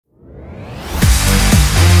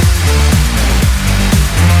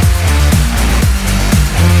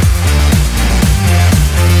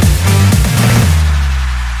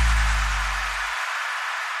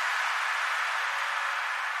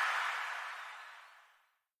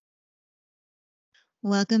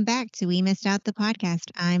Welcome back to We Missed Out the podcast.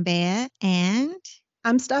 I'm Bea,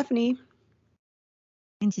 I'm Stephanie.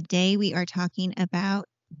 and today we are talking about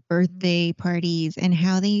birthday parties and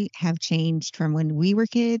how they have changed from when we were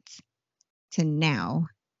kids to now.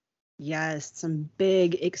 Yes, some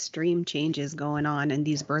big extreme changes going on in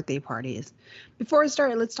these birthday parties. Before I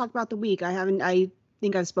start, let's talk about the week. I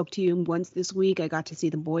think I've spoke to you once this week. I got to see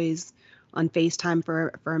the boys on FaceTime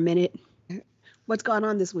for a minute. What's going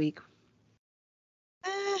on this week?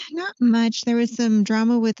 Not much. There was some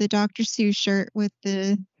drama with the Dr. Seuss shirt with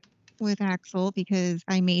Axel because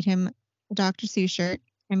I made him a Dr. Seuss shirt.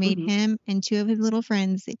 I made hmm him and two of his little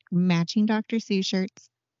friends matching Dr. Seuss shirts.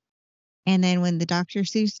 And then when the Dr.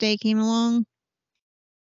 Seuss day came along,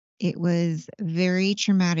 it was very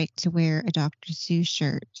traumatic to wear a Dr. Seuss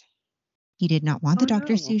shirt. He did not want Oh the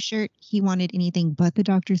Dr. no. Seuss shirt. He wanted anything but the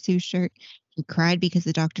Dr. Seuss shirt. He cried because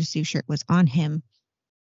the Dr. Seuss shirt was on him.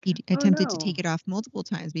 He Oh attempted to no. take it off multiple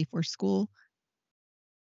times before school.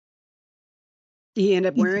 Did he end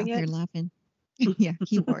up He's wearing out there it? laughing. Yeah,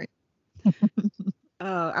 he wore it.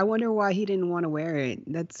 I wonder why he didn't want to wear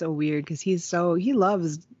it. That's so weird because he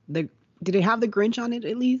loves the. Did it have the Grinch on it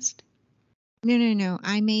at least? No.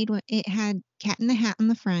 I made one. It had Cat in the Hat on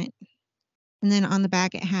the front, and then on the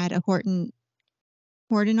back it had a Horton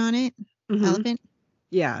on it, hmm elephant,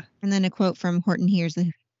 Yeah. and then a quote from Horton Hears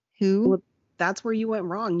a Who. Well, that's where you went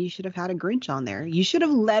wrong. You should have had a Grinch on there. You should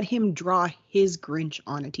have let him draw his Grinch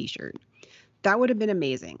on a t-shirt. That would have been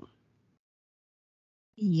amazing.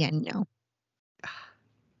 Yeah, no.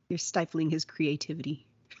 You're stifling his creativity.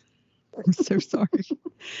 I'm so sorry.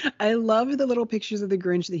 I love the little pictures of the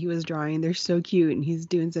Grinch that he was drawing. They're so cute, and he's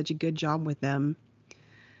doing such a good job with them.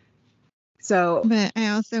 So, But I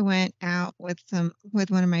also went out with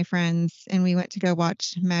one of my friends and we went to go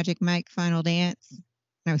watch Magic Mike Final Dance.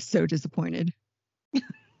 I was so disappointed.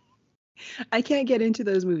 I can't get into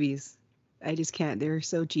those movies. I just can't. They're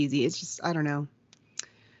so cheesy. It's just, I don't know,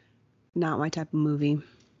 not my type of movie.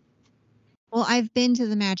 Well, I've been to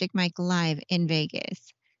the Magic Mike live in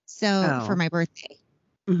Vegas. So for Oh. my birthday.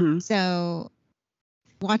 hmm So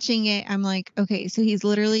watching it, I'm like, okay, so he's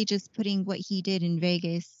literally just putting what he did in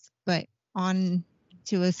Vegas, but on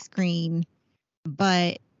to a screen,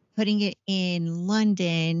 but putting it in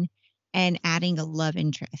London and adding a love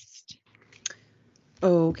interest.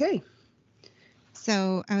 Okay.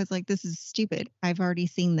 So I was like, this is stupid. I've already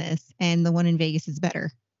seen this, and the one in Vegas is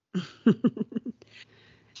better.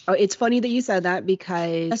 Oh, it's funny that you said that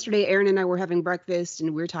because yesterday Aaron and I were having breakfast and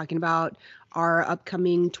we were talking about our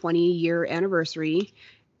upcoming 20-year anniversary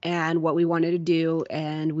and what we wanted to do.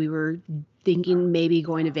 And we were thinking maybe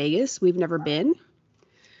going to Vegas. We've never been.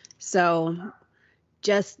 So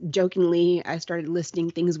just jokingly, I started listing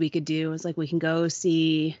things we could do. It's like we can go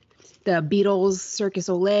see the Beatles Circus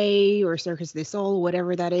Olay or Circus du Soleil,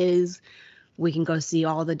 whatever that is. We can go see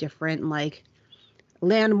all the different like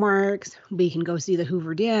landmarks. We can go see the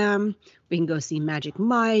Hoover Dam. We can go see Magic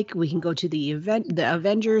Mike. We can go to the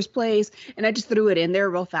Avengers place. And I just threw it in there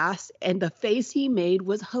real fast. And the face he made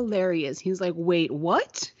was hilarious. He's like, wait,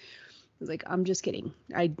 what? I was like, I'm just kidding.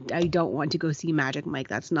 I don't want to go see Magic Mike.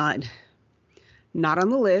 That's not on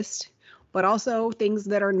the list. But also things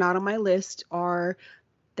that are not on my list are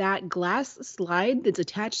that glass slide that's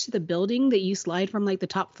attached to the building that you slide from like the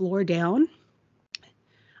top floor down.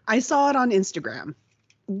 I saw it on Instagram.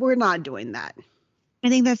 We're not doing that. I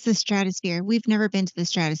think that's the Stratosphere. We've never been to the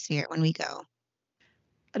Stratosphere when we go.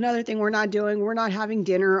 Another thing we're not doing, we're not having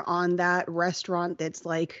dinner on that restaurant that's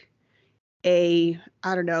like I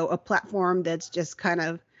don't know, a platform that's just kind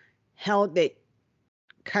of held, that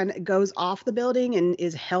kind of goes off the building and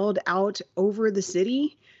is held out over the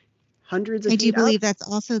city, hundreds of I do feet up. believe that's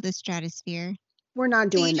also the Stratosphere. We're not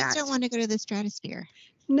But you doing just don't that. want to go to the Stratosphere.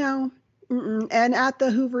 No. And at the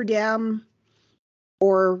Hoover Dam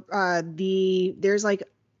or there's like,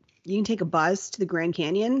 you can take a bus to the Grand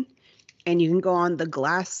Canyon and you can go on the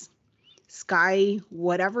glass sky,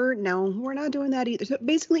 whatever. No, we're not doing that either. So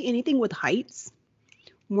basically anything with heights,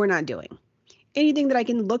 we're not doing. Anything that I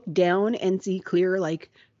can look down and see clear, like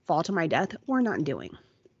fall to my death, we're not doing.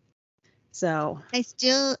 So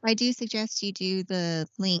I do suggest you do the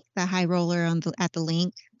link, the high roller at the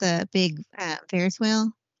link, the big Ferris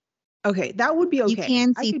wheel. okay, that would be You okay.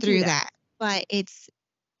 can I see could do through that. that,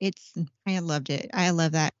 but I loved it. I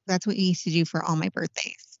love that. That's what we used to do for all my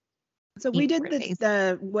birthdays. So we did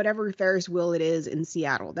the whatever Ferris wheel it is in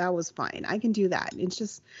Seattle. That was fine. I can do that. It's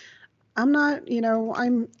just I'm not,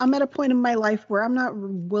 I'm at a point in my life where I'm not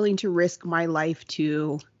willing to risk my life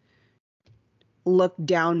to look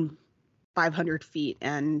down 500 feet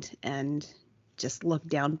and just look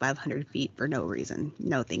down 500 feet for no reason.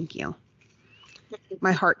 No, thank you.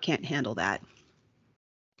 My heart can't handle that.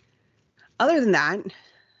 Other than that,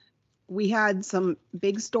 we had some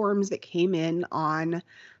big storms that came in on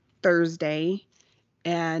Thursday,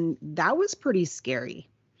 and that was pretty scary.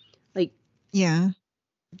 Like, Yeah.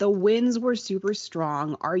 the winds were super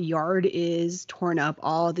strong. Our yard is torn up.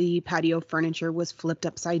 All the patio furniture was flipped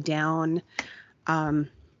upside down. Um,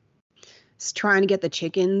 trying to get the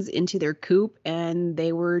chickens into their coop, and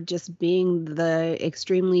they were just being the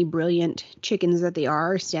extremely brilliant chickens that they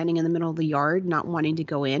are, standing in the middle of the yard, not wanting to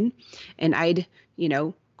go in. And I'd,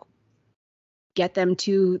 get them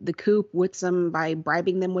to the coop by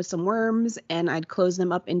bribing them with some worms, and I'd close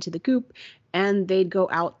them up into the coop, and they'd go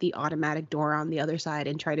out the automatic door on the other side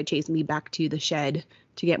and try to chase me back to the shed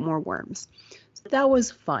to get more worms. So that was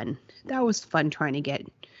fun. That was fun trying to get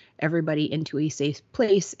everybody into a safe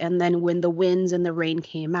place. And then when the winds and the rain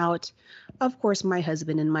came out, of course, my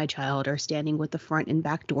husband and my child are standing with the front and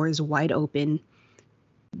back doors wide open,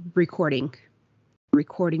 recording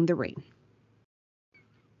the rain.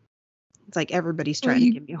 It's like everybody's trying to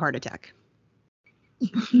give me a heart attack.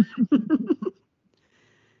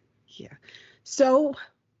 Yeah. So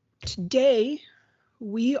today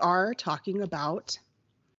we are talking about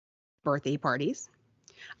birthday parties.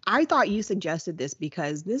 I thought you suggested this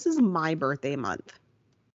because this is my birthday month.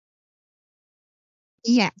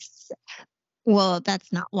 Yes. Well,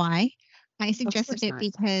 that's not why. I suggested it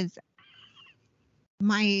because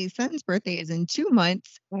my son's birthday is in 2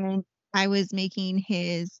 months, and I was making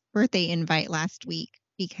his birthday invite last week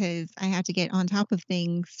because I had to get on top of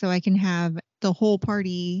things so I can have the whole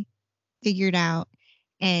party figured out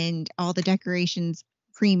and all the decorations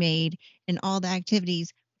pre-made and all the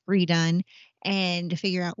activities pre-done, and to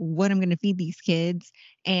figure out what I'm going to feed these kids.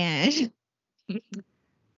 And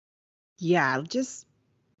yeah, just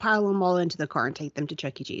pile them all into the car and take them to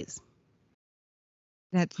Chuck E. Cheese.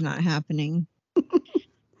 That's not happening.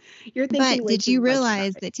 You're thinking, but did you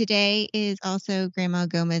realize that today is also Grandma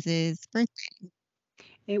Gomez's birthday?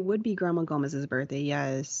 It would be Grandma Gomez's birthday,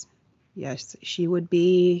 yes. Yes, she would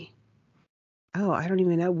be, I don't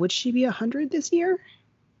even know. Would she be 100 this year?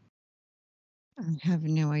 I have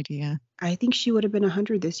no idea. I think she would have been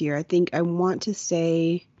 100 this year. I want to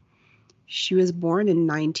say she was born in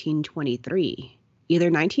 1923, either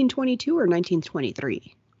 1922 or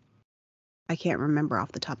 1923. I can't remember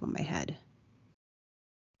off the top of my head.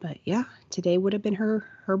 But yeah, today would have been her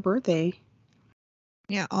birthday.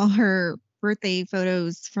 Yeah, all her birthday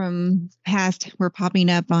photos from past were popping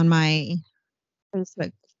up on my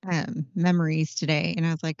Facebook memories today, and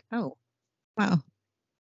I was like, oh, wow.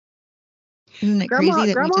 Isn't it crazy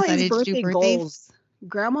that we decided to do birthdays? Goals.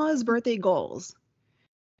 Grandma's birthday goals.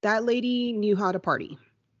 That lady knew how to party.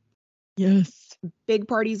 Yes. Big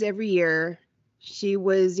parties every year. She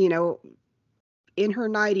was, in her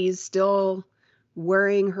 90s still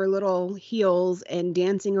wearing her little heels and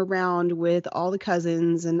dancing around with all the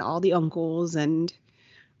cousins and all the uncles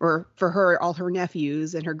or for her, all her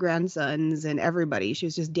nephews and her grandsons and everybody. She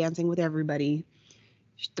was just dancing with everybody.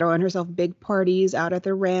 She's throwing herself big parties out at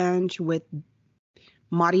the ranch with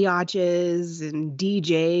mariachis and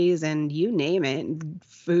DJs and you name it,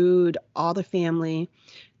 food, all the family.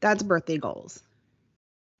 That's birthday goals.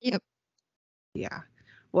 Yep. Yeah.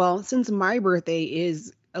 Well, since my birthday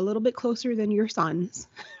is a little bit closer than your son's,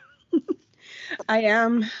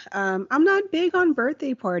 I'm not big on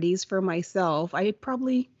birthday parties for myself. I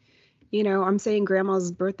probably, I'm saying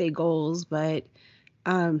grandma's birthday goals, but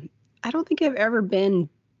I don't think I've ever been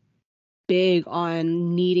big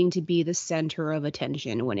on needing to be the center of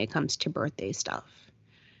attention when it comes to birthday stuff.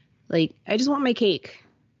 Like, I just want my cake.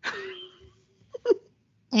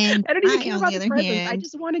 And I don't even care about the presents. I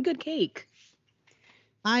just want a good cake.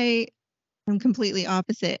 I am completely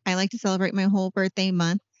opposite. I like to celebrate my whole birthday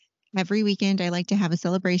month. Every weekend, I like to have a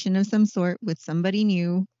celebration of some sort with somebody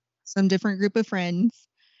new, some different group of friends.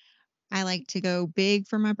 I like to go big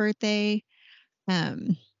for my birthday.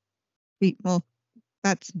 Well,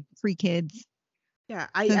 that's 3 kids. Yeah,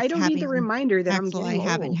 I don't need the reminder that Axel, I'm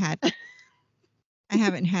getting old. I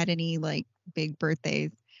haven't had any like big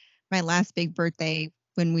birthdays. My last big birthday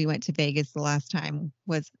when we went to Vegas the last time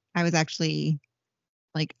was I was actually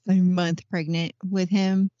like a month pregnant with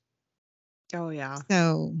him. Oh yeah.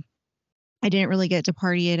 So I didn't really get to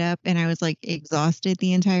party it up, and I was like exhausted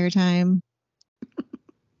the entire time.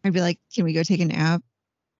 I'd be like, "Can we go take a nap?"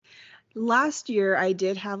 Last year I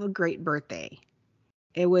did have a great birthday.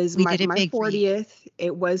 It was my 40th.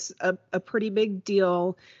 It was a pretty big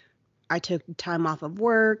deal. I took time off of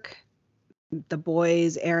work. The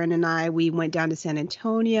boys, Aaron and I, we went down to San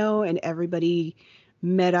Antonio, and everybody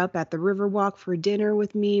met up at the Riverwalk for dinner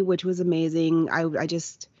with me, which was amazing.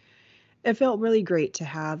 It felt really great to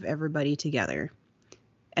have everybody together.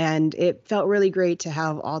 And it felt really great to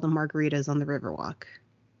have all the margaritas on the Riverwalk.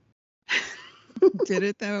 Did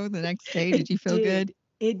it though? The next day, It did you feel good? did.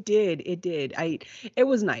 It did. It did. It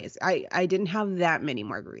was nice. I didn't have that many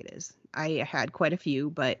margaritas. I had quite a few,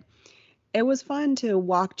 but it was fun to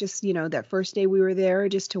walk just, that first day we were there,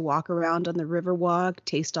 just to walk around on the Riverwalk,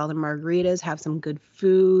 taste all the margaritas, have some good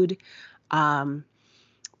food. Um,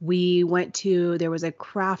 we went to, there was a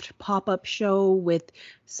craft pop-up show with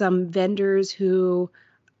some vendors who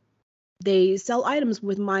they sell items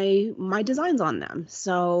with my designs on them.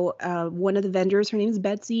 So one of the vendors, her name is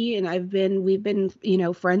Betsy, and we've been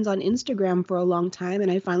friends on Instagram for a long time, and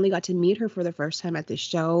I finally got to meet her for the first time at the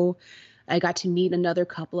show. I got to meet another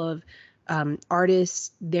couple of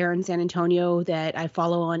artists there in San Antonio that I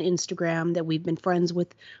follow on Instagram, that we've been friends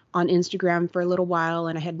with on Instagram for a little while,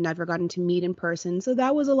 and I had never gotten to meet in person. So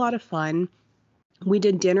that was a lot of fun. We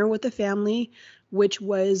did dinner with the family, which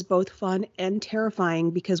was both fun and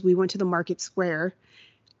terrifying because we went to the market square.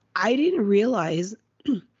 I didn't realize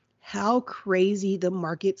how crazy the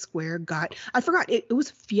market square got. I forgot it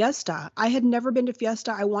was Fiesta. I had never been to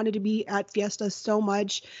Fiesta. I wanted to be at Fiesta so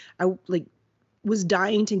much. I like was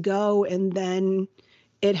dying to go, and then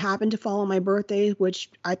it happened to fall on my birthday, which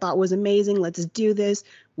I thought was amazing. Let's do this.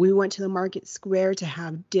 We went to the market square to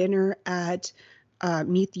have dinner at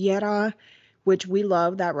Mi Tierra, which we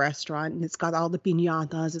love that restaurant. And it's got all the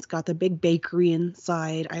piñatas. It's got the big bakery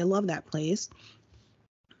inside. I love that place.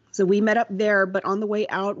 So we met up there, but on the way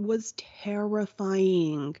out was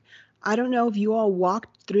terrifying. I don't know if you all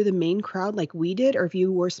walked through the main crowd like we did, or if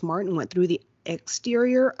you were smart and went through the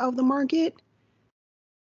exterior of the market.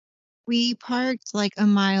 We parked like a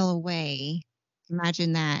mile away.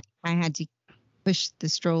 Imagine that. I had to push the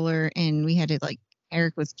stroller and we had to like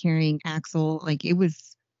Eric was carrying Axel. Like it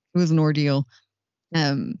was an ordeal.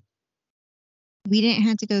 Um we didn't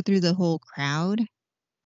have to go through the whole crowd.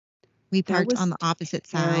 We That parked on was the opposite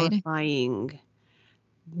side. terrifying.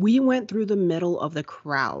 We went through the middle of the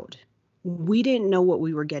crowd. We didn't know what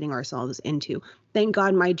we were getting ourselves into. Thank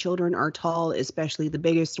God my children are tall, especially the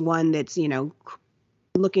biggest one that's,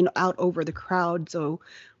 looking out over the crowd. So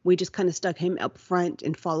we just kind of stuck him up front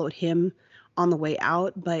and followed him on the way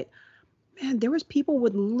out. But man, there was people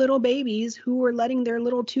with little babies who were letting their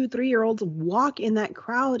little 2, 3-year-olds walk in that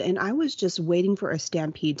crowd. And I was just waiting for a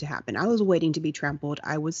stampede to happen. I was waiting to be trampled.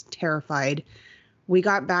 I was terrified. We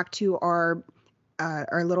got back to our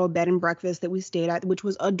little bed and breakfast that we stayed at, which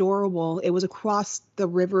was adorable. It was across the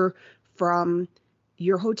river from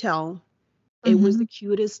your hotel. It was the Mhm.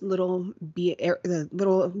 cutest the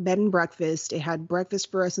little bed and breakfast. It had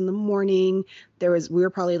breakfast for us in the morning. We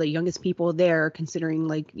were probably the youngest people there, considering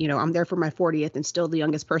I'm there for my 40th and still the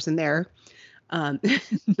youngest person there. Um,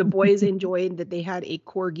 the boys enjoyed that they had a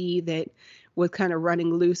corgi that was kind of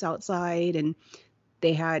running loose outside, and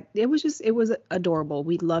it was adorable.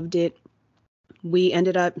 We loved it. We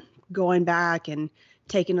ended up going back and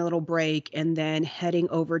taking a little break and then heading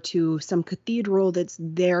over to some cathedral that's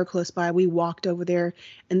there close by. We walked over there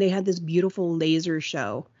and they had this beautiful laser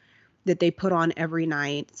show that they put on every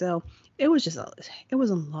night. So it was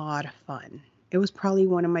a lot of fun. It was probably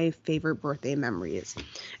one of my favorite birthday memories.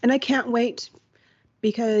 And I can't wait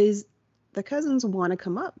because the cousins want to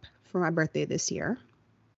come up for my birthday this year.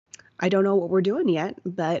 I don't know what we're doing yet,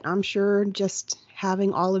 but I'm sure just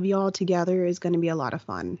having all of y'all together is going to be a lot of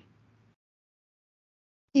fun.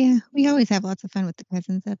 Yeah, we always have lots of fun with the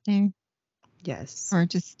cousins up there Yes. or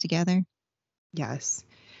just together. Yes.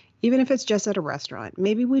 Even if it's just at a restaurant.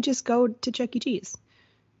 Maybe we just go to Chuck E. Cheese.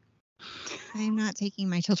 I am not taking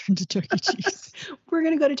my children to Chuck E. Cheese. We're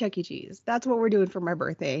going to go to Chuck E. Cheese. That's what we're doing for my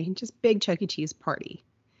birthday. Just big Chuck E. Cheese party.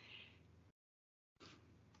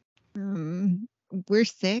 We're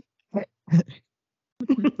sick. I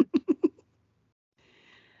mean,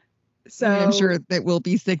 I'm So, sure that we'll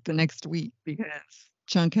be sick the next week because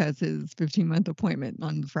Chunk has his 15-month appointment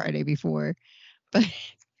on the Friday before. But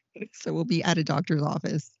so we'll be at a doctor's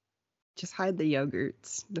office. just hide the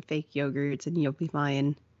yogurts, the fake yogurts, and you'll be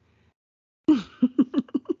fine.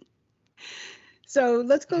 So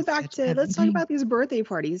It is such let's talk everything. about these birthday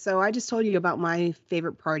parties. So I just told you about my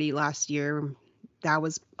favorite party last year. That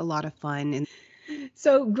was a lot of fun. And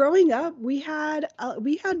so growing up, we had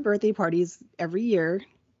birthday parties every year.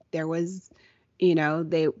 There was,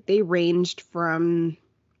 they ranged from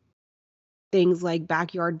things like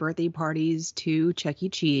backyard birthday parties to Chuck E.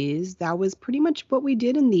 Cheese. That was pretty much what we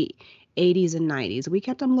did in the 80s and 90s. We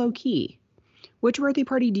kept them low key. Which birthday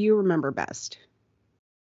party do you remember best?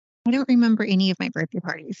 I don't remember any of my birthday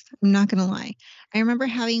parties. I'm not going to lie. I remember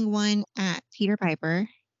having one at Peter Piper.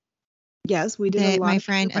 Yes, we did a that lot my of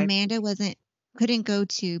friend surviving. Amanda couldn't go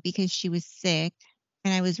to because she was sick,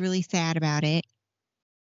 and I was really sad about it.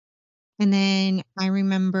 And then I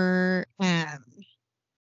remember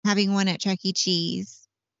having one at Chuck E. Cheese.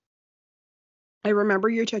 I remember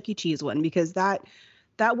your Chuck E. Cheese one because that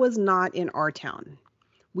was not in our town.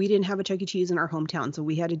 We didn't have a Chuck E. Cheese in our hometown, so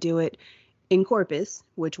we had to do it in Corpus,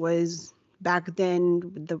 which was back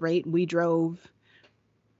then the rate we drove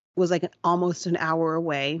was like almost an hour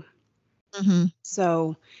away. Hmm.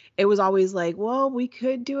 So it was always like, well, we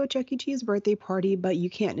could do a Chuck E. Cheese birthday party, but you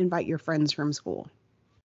can't invite your friends from school.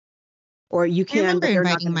 Or you I can, remember but they're not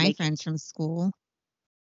inviting going to my make friends it. from school.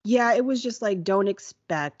 Yeah, it was just like, don't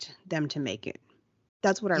expect them to make it.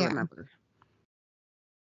 That's what I Yeah. remember.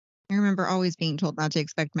 I remember always being told not to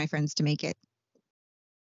expect my friends to make it.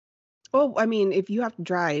 Well, I mean, if you have to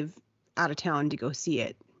drive out of town to go see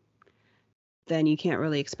it, then you can't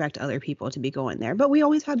really expect other people to be going there. But we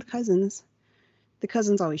always had the cousins. The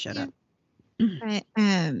cousins always showed Yeah. up. But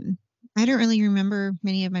I don't really remember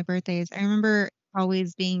many of my birthdays. I remember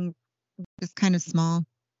always being just kind of small.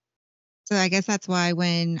 So I guess that's why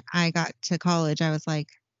when I got to college, I was like,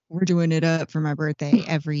 we're doing it up for my birthday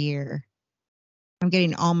every year. I'm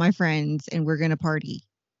getting all my friends and we're going to party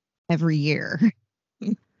every year.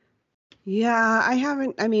 Yeah, I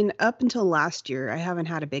haven't, I mean, up until last year, I haven't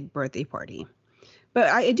had a big birthday party. But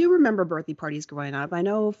I do remember birthday parties growing up. I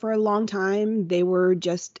know for a long time they were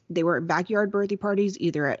backyard birthday parties,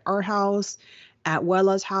 either at our house, at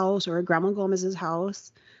Wella's house, or at Grandma Gomez's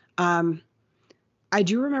house. Um, I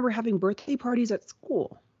do remember having birthday parties at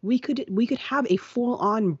school. We could have a full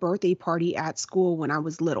on birthday party at school when I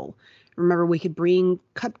was little. Remember, we could bring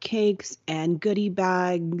cupcakes and goodie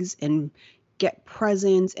bags and get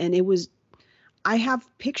presents, and it was I have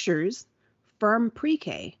pictures from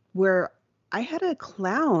pre-K where I had a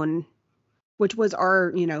clown, which was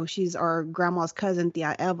she's our grandma's cousin,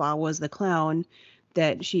 Tia Eva was the clown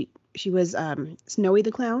that she was Snowy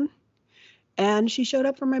the clown, and she showed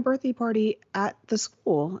up for my birthday party at the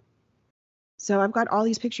school. So I've got all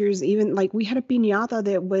these pictures, even like we had a piñata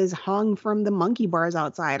that was hung from the monkey bars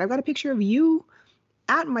outside. I've got a picture of you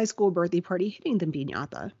at my school birthday party hitting the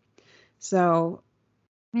piñata. So,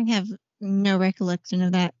 I have no recollection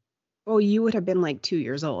of that, well, you would have been like 2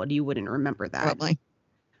 years old. You wouldn't remember that. probably.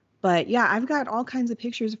 But yeah, I've got all kinds of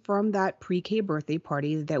pictures from that pre-K birthday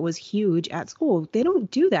party that was huge at school. They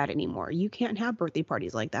don't do that anymore. You can't have birthday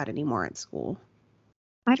parties like that anymore at school.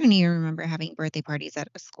 I don't even remember having birthday parties at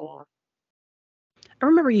a school. I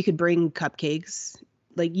remember you could bring cupcakes.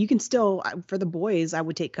 Like you can still, for the boys, I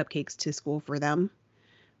would take cupcakes to school for them,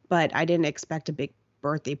 but I didn't expect a big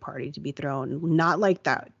birthday party to be thrown. Not like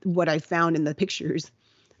that, what I found in the pictures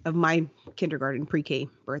of my kindergarten pre-K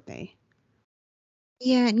birthday.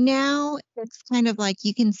 Yeah, now it's kind of like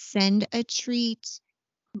you can send a treat,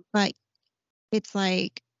 but it's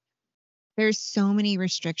like there's so many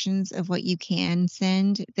restrictions of what you can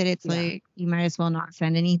send that it's Yeah. like you might as well not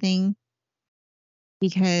send anything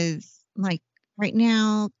because like right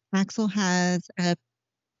now Axel has a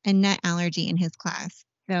nut allergy in his class.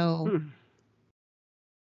 So Hmm.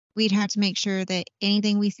 we'd have to make sure that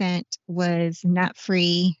anything we sent was nut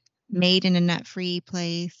free, made in a nut free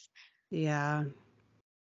place. Yeah.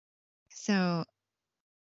 So I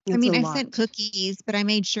It's a mean, I've sent lot. cookies, but I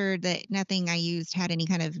made sure that nothing I used had any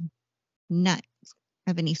kind of nut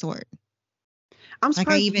of any sort. I'm Like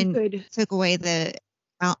I surprised you even could took away the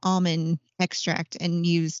almond extract and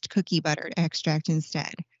used cookie butter extract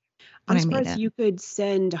instead when I'm I made surprised them. you could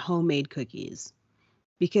send homemade cookies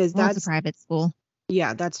because Well, it's a private school.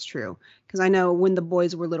 yeah, that's true. Because I know when the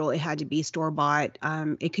boys were little, it had to be store bought.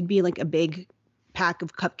 It could be like a big pack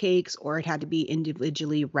of cupcakes, or it had to be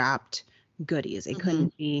individually wrapped goodies. It Hmm.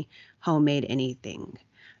 couldn't be homemade anything.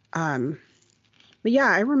 Um, but yeah,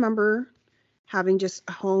 I remember having just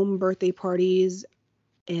home birthday parties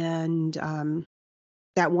and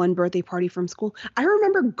that one birthday party from school. I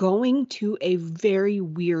remember going to a very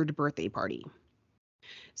weird birthday party.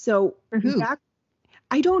 So For who? back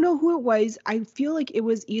I don't know who it was. I feel like it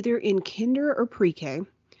was either in kinder or pre-K.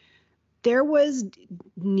 There was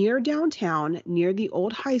near downtown, near the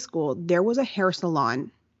old high school, there was a hair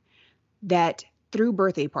salon that threw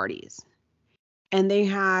birthday parties. And they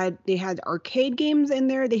had arcade games in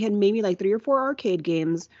there. They had maybe like 3 or 4 arcade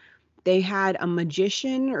games. They had a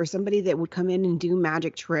magician or somebody that would come in and do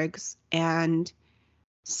magic tricks, and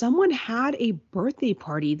someone had a birthday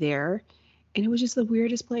party there, and it was just the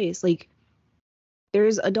weirdest place. Like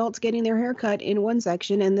there's adults getting their hair cut in one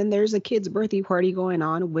section, and then there's a kid's birthday party going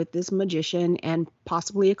on with this magician and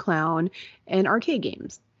possibly a clown and arcade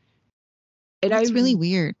games. And That's really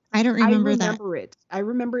weird. I don't I remember that. remember it. I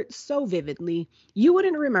remember it so vividly. You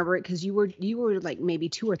wouldn't remember it because you were like maybe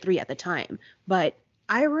 2 or 3 at the time. But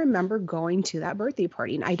I remember going to that birthday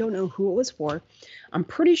party, and I don't know who it was for. I'm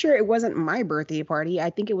pretty sure it wasn't my birthday party. I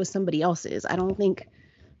think it was somebody else's. I don't think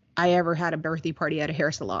I ever had a birthday party at a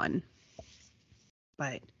hair salon.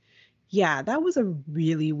 But yeah, that was a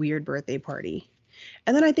really weird birthday party.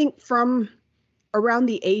 And then I think from around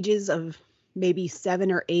the ages of maybe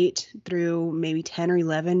 7 or 8 through maybe 10 or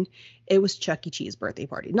 11, it was Chuck E. Cheese birthday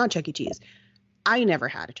party. Not Chuck E. Cheese. I never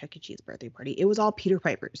had a Chuck E. Cheese birthday party. It was all Peter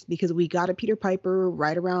Piper's because we got a Peter Piper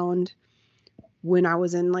right around when I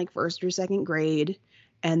was in like first or second grade.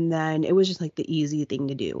 And then it was just like the easy thing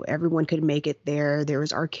to do. Everyone could make it there. There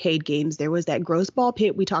was arcade games. There was that gross ball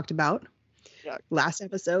pit we talked about last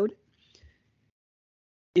episode.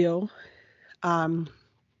 Ew. Um,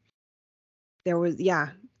 there was, yeah,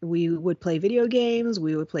 we would play video games.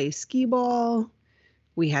 We would play skee ball.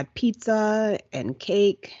 We had pizza and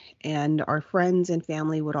cake, and our friends and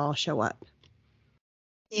family would all show up.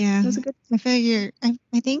 Yeah. It was a good.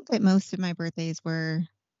 I think that most of my birthdays were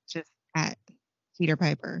just at Peter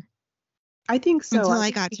Piper I think so. until I I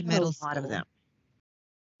think got we to had a middle lot of school. them.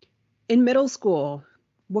 In middle school,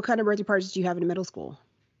 what kind of birthday parties did you have in middle school?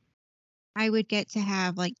 I would get to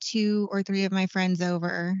have like 2 or 3 of my friends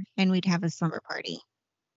over and we'd have a slumber party.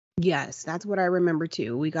 Yes, that's what I remember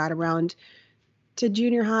too. We got around to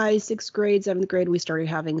junior high, 6th grade, 7th grade, we started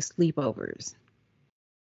having sleepovers.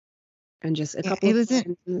 And just a Yeah, couple it of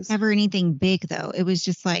wasn't friends. ever anything big though. It was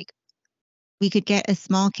just like we could get a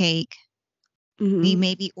small cake. We Mhm.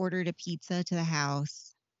 maybe ordered a pizza to the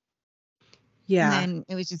house. And Yeah, then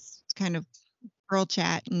it was just kind of girl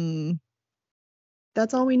chat and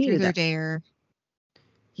that's all we truth needed. or dare.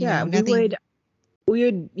 You Yeah, know, we would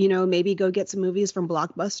nothing. maybe go get some movies from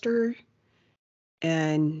Blockbuster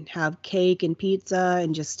and have cake and pizza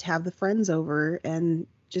and just have the friends over and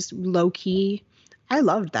just low key. I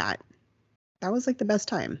loved that. That was like the best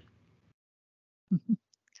time.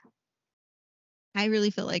 I really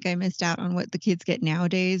feel like I missed out on what the kids get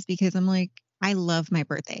nowadays because I'm like, I love my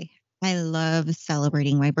birthday. I love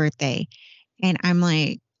celebrating my birthday. And I'm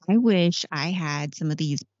like, I wish I had some of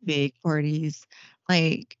these big parties.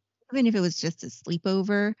 Like, even if it was just a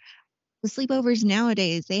sleepover, the sleepovers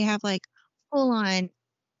nowadays, they have like full on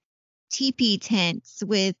teepee tents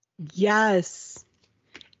Yes.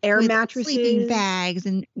 Air with sleeping mattresses. bags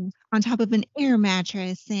and on top of an air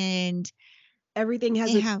mattress. And Everything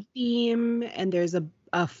has they a have, theme and there's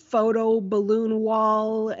a photo balloon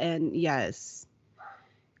wall. And yes.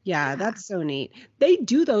 Yeah, yeah, that's so neat. They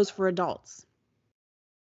do those for adults.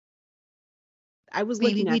 I was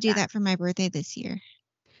maybe looking we at do that. that for my birthday this year.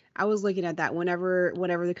 I was looking at that whenever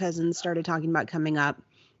the cousins started talking about coming up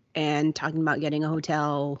and talking about getting a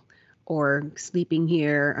hotel or sleeping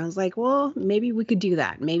here. I was like, well, maybe we could do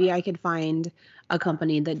that. Maybe I could find a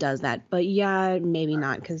company that does that. But yeah, maybe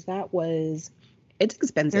not because it's They're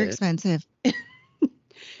expensive. expensive.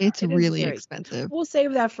 It's It is really very. expensive. We'll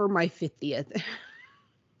save that for my 50th.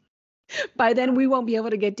 By then we won't be able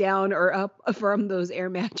to get down or up from those air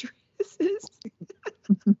mattresses.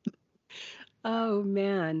 Oh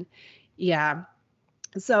man. Yeah.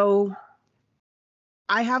 So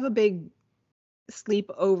I have a big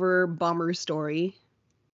sleepover bummer story.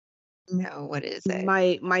 No, what is it?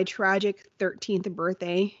 My tragic 13th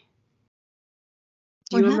birthday.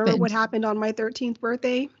 Do What you remember what happened? happened on my 13th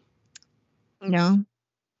birthday? No.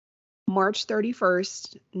 March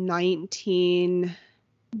 31st, 1995.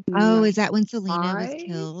 Oh, is that when Selena was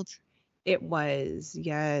killed? It was,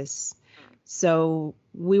 yes. So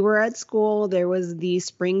we were at school. There was the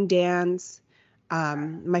spring dance.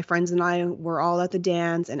 My friends and I were all at the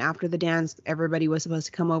dance, and after the dance, everybody was supposed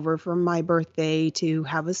to come over for my birthday to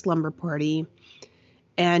have a slumber party.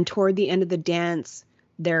 And toward the end of the dance,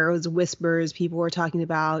 there was whispers. People were talking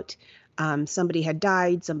about somebody had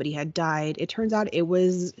died. Somebody had died. It turns out it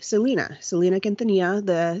was Selena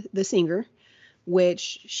Quintanilla, the singer,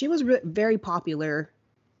 which she was very popular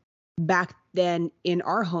back then in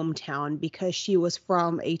our hometown because she was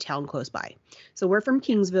from a town close by. So we're from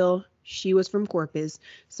Kingsville. She was from Corpus.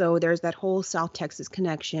 So there's that whole South Texas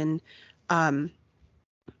connection. Um,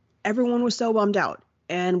 Everyone was so bummed out.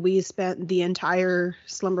 And we spent the entire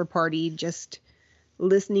slumber party just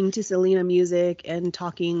listening to Selena music and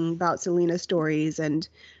talking about Selena stories. And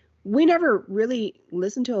we never really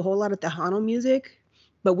listened to a whole lot of Tejano music,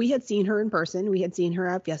 but we had seen her in person. We had seen her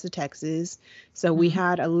at Fiesta Texas. So we Mhm.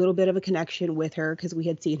 had a little bit of a connection with her because we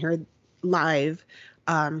had seen her live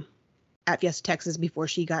at Fiesta Texas before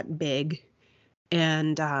she got big.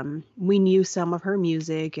 And we knew some of her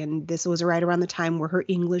music, and this was right around the time where her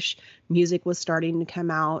English music was starting to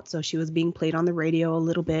come out, so she was being played on the radio a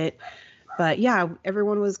little bit. But yeah,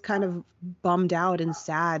 everyone was kind of bummed out and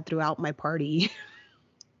sad throughout my party.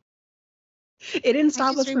 It didn't I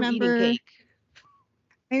stop just us from eating remember cake.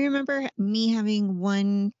 I remember me having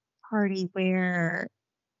one party where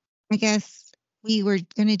I guess we were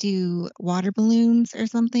gonna do water balloons or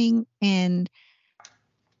something, and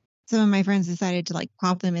some of my friends decided to like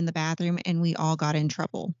pop them in the bathroom, and we all got in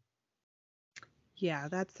trouble. Yeah,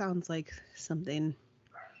 that sounds like something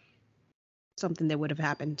that would have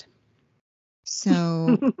happened.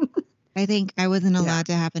 So I think I wasn't Yeah. allowed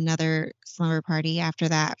to have another slumber party after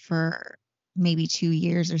that for maybe 2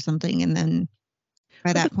 years or something, and then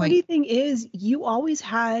by But the that point, funny thing is, you always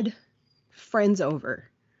had friends over.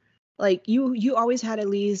 Like you always had at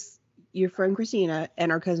least your friend Christina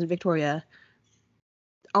and our cousin Victoria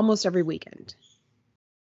almost every weekend.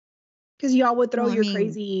 Because y'all would throw well, I your mean,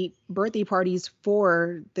 crazy birthday parties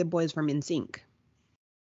for the boys from NSYNC.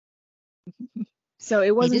 So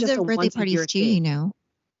it they wasn't just a deserve birthday once a parties year too, thing. you know.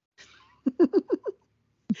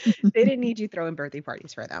 They didn't need you throwing birthday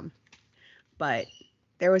parties for them. But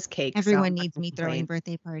there was cake, so I'm Everyone not needs gonna me throwing complain.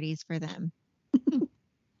 birthday parties for them.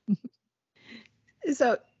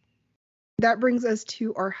 So that brings us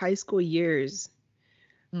to our high school years.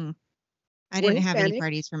 Mm. I We're didn't have any Hispanic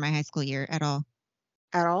parties for my high school year at all.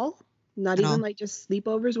 at all? Not At even all. like just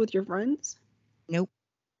sleepovers with your friends? Nope.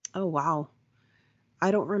 Oh wow.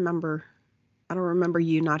 I don't remember. I don't remember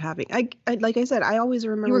you not having. I like I said, I always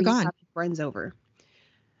You remember were you gone, having friends over.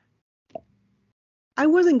 I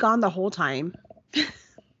wasn't gone the whole time.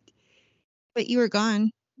 but you were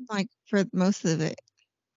gone like for most of it.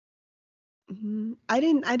 I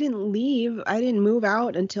didn't leave. I didn't move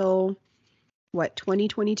out until what,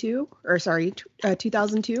 2022? Or sorry,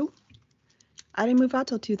 2002? I didn't move out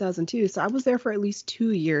till 2002, so I was there for at least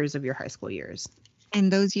 2 years of your high school years.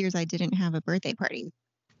 And those years I didn't have a birthday party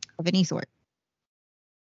of any sort.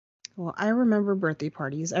 Well, I remember birthday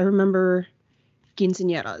parties. I remember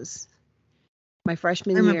quinceañeras. My I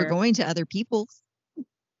freshman remember year, going to other people's.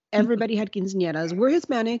 everybody had quinceañeras. We're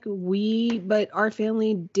Hispanic, but our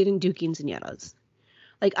family didn't do quinceañeras.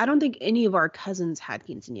 Like, I don't think any of our cousins had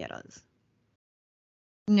quinceañeras.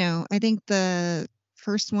 No, I think the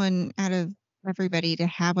first one out of everybody to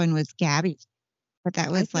have one was Gabby, but that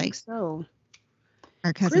I was think like so.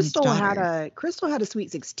 our cousin's daughter. Crystal had a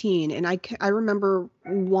sweet 16, and I remember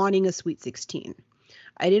wanting a sweet 16.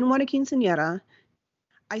 I didn't want a quinceañera.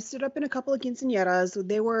 I stood up in a couple of quinceañeras.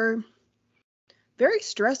 They were very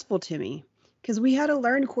stressful to me because we had to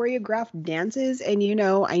learn choreographed dances, and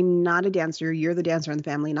I'm not a dancer. You're the dancer in the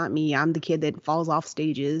family, not me. I'm the kid that falls off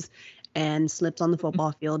stages and slips on the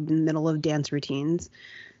football field in the middle of dance routines.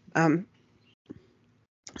 Um,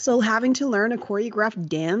 so having to learn a choreographed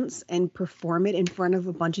dance and perform it in front of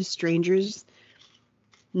a bunch of strangers,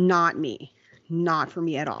 not me, not for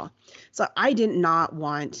me at all. So I did not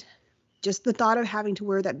want, just the thought of having to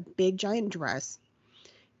wear that big giant dress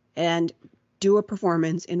and do a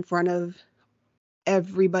performance in front of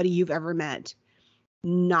everybody you've ever met.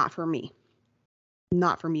 Not for me.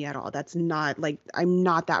 Not for me at all. That's not, like, I'm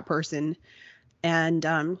not that person. And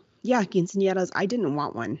yeah, quinceañeras, I didn't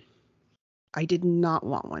want one. I did not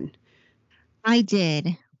want one. I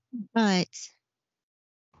did, but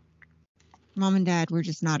mom and dad were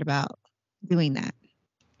just not about doing that.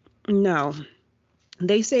 No,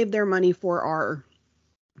 they saved their money for our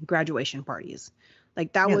graduation parties.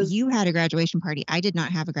 Like that No, was, you had a graduation party. I did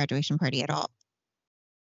not have a graduation party at all.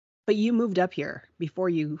 but you moved up here before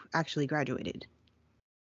you actually graduated.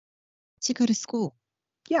 To go to school.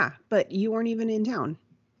 Yeah, but you weren't even in town.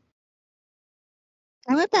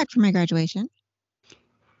 I went back for my graduation.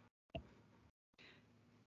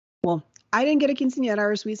 Well, I didn't get a quinceañera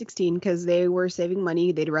or a sweet 16 because they were saving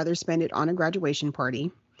money. They'd rather spend it on a graduation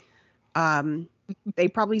party. They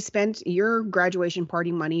probably spent your graduation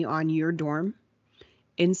party money on your dorm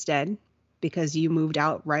instead because you moved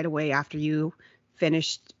out right away after you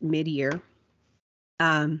finished mid-year.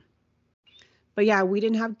 But yeah, we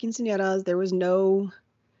didn't have quinceañeras. There was no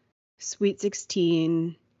sweet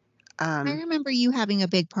 16. I remember you having a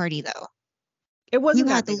big party though. It You wasn't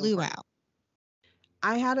that had the big of a luau. party.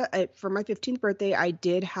 I had for my 15th birthday, I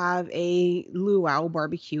did have a luau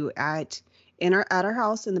barbecue at our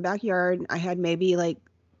house in the backyard. I had maybe like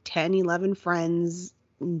 10, 11 friends,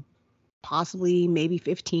 possibly maybe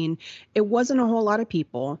 15. It wasn't a whole lot of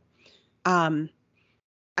people.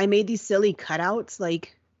 I made these silly cutouts,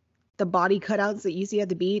 like the body cutouts that you see at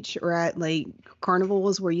the beach or at like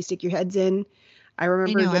carnivals where you stick your heads in. I I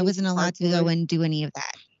remember know I getting wasn't some allowed to go cardboard. and do any of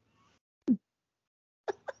that.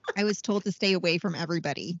 I was told to stay away from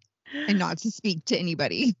everybody and not to speak to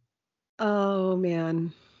anybody. Oh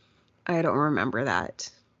man, I don't remember that.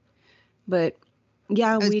 But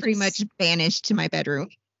yeah, I was pretty much banished to my bedroom.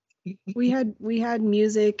 we had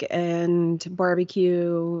music and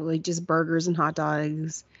barbecue, like just burgers and hot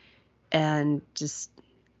dogs, and just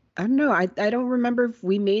I don't know. I don't remember if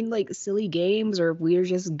we made like silly games or if we were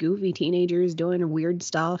just goofy teenagers doing weird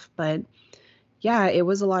stuff, but yeah, it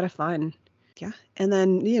was a lot of fun. Yeah. And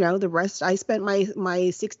then, the rest I spent my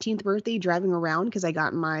 16th birthday driving around because I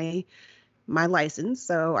got my license.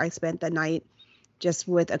 So I spent the night just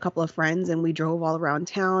with a couple of friends and we drove all around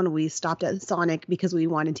town. We stopped at Sonic because we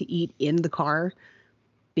wanted to eat in the car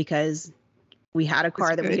because we had a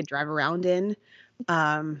car that we could drive around in.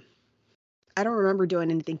 Um, I don't remember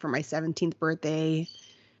doing anything for my 17th birthday.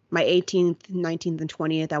 My 18th, 19th, and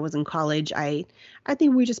 20th, I was in college. I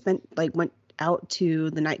think we just went out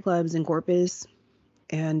to the nightclubs in Corpus.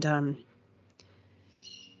 And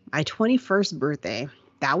my 21st birthday,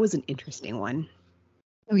 that was an interesting one.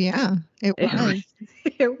 Oh yeah, it was.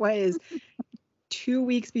 It was 2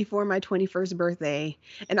 weeks before my 21st birthday.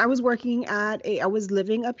 And I was I was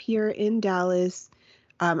living up here in Dallas.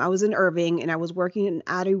 I was in Irving and I was working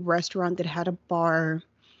at a restaurant that had a bar.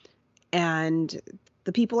 And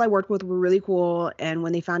the people I worked with were really cool. And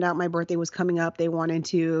when they found out my birthday was coming up, they wanted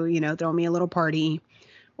to, throw me a little party.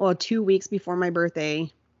 Well, 2 weeks before my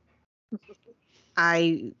birthday,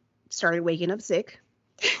 I started waking up sick.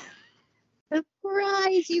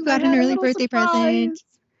 Surprise! You I got an had a early little birthday present. surprise.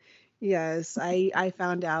 Yes, I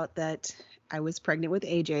found out that I was pregnant with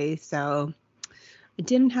AJ, so I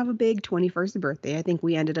didn't have a big 21st birthday. I think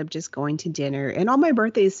we ended up just going to dinner. And all my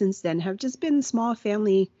birthdays since then have just been small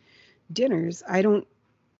family dinners.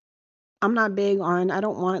 I'm not big on, I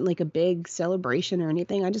don't want like a big celebration or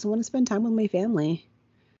anything. I just want to spend time with my family.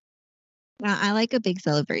 Now, I like a big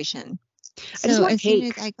celebration. I just So want as soon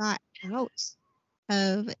as cake. I got out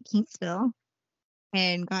of Kingsville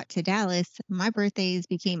and got to Dallas, my birthdays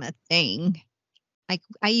became a thing. Like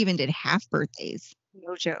I even did half birthdays.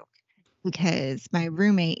 No joke. Because my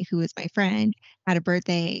roommate, who was my friend, had a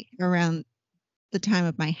birthday around the time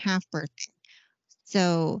of my half birthday.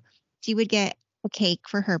 So she would get a cake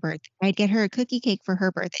for her birthday. I'd get her a cookie cake for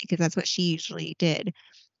her birthday because that's what she usually did.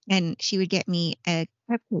 And she would get me a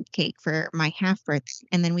cupcake cake for my half birthday.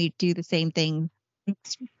 And then we'd do the same thing,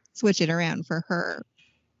 switch it around for her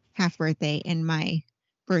half birthday and my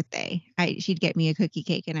birthday. She'd get me a cookie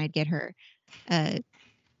cake and I'd get her a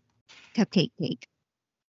cupcake cake.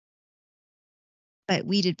 But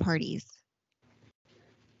we did parties.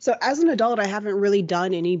 So as an adult, I haven't really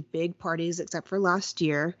done any big parties except for last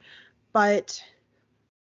year, but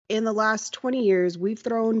in the last 20 years, we've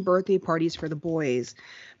thrown birthday parties for the boys,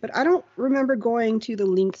 but I don't remember going to the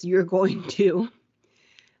lengths you're going to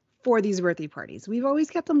for these birthday parties. We've always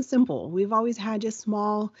kept them simple. We've always had just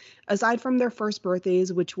small, aside from their first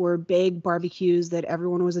birthdays, which were big barbecues that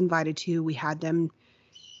everyone was invited to. We had them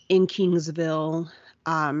in Kingsville.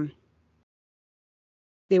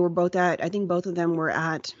 They were both I think both of them were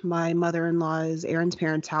at my mother-in-law's, Aaron's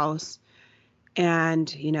parents' house.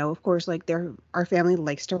 And, of course, like our family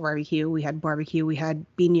likes to barbecue. We had barbecue. We had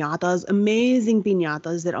piñatas, amazing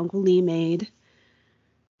piñatas that Uncle Lee made.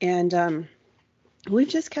 And we've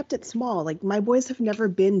just kept it small. Like my boys have never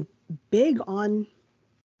been big on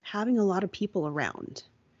having a lot of people around.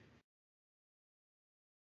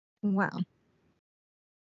 Wow.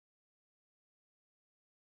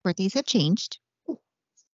 Birthdays have changed.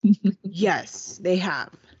 Yes, they have.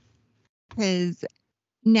 Because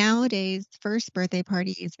nowadays, first birthday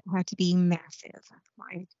parties have to be massive,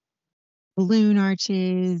 like balloon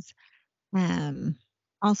arches,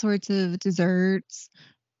 all sorts of desserts,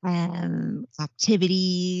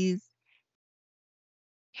 activities.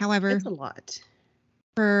 However, It's a lot.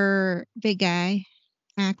 for big guy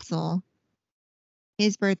Axel,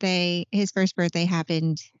 his first birthday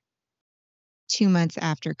happened 2 months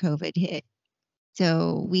after COVID hit.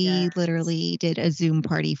 So we Yes. literally did a Zoom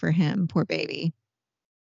party for him, poor baby.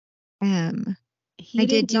 I He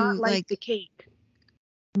did did not do like the cake.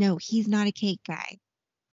 no, he's not a cake guy.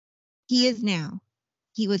 He is now.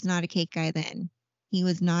 He was not a cake guy then. He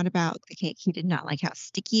was not about the cake. He did not like how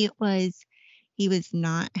sticky it was. He was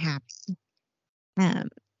not happy. Um,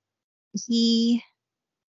 he,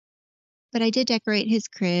 but I did decorate his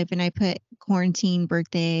crib and I put quarantine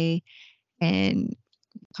birthday and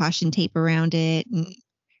caution tape around it and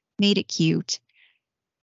made it cute.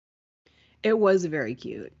 It was very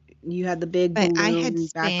cute. You had the big But balloon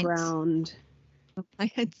background. I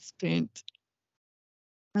had spent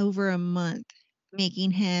over a month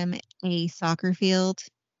making him a soccer field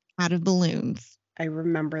out of balloons. I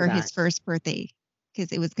remember for his that. first birthday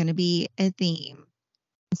because it was going to be a theme,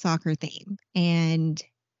 a soccer theme. And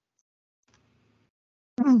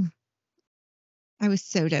oh, I was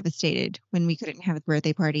so devastated when we couldn't have a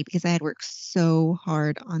birthday party because I had worked so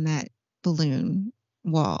hard on that balloon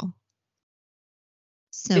wall.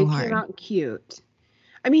 So It came hard. out cute.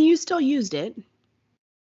 I mean, you still used it.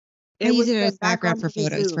 I It use was it the as background background for for the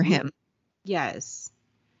photos for Zoom. him. Yes.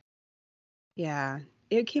 Yeah.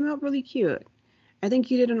 It came out really cute. I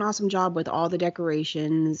think you did an awesome job with all the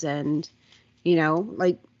decorations and,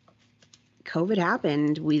 like COVID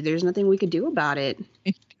happened. There's nothing we could do about it.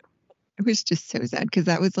 It was just so sad because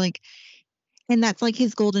that was like, and that's like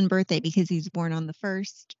his golden birthday because he's born on the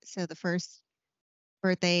first. So the first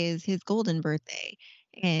birthday is his golden birthday.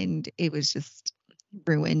 And it was just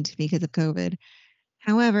ruined because of COVID.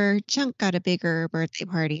 However, Chunk got a bigger birthday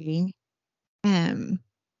party. Um,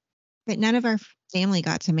 but none of our family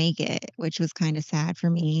got to make it, which was kind of sad for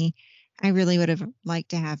me. I really would have liked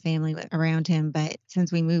to have family around him, but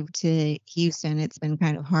since we moved to Houston, it's been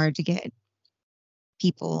kind of hard to get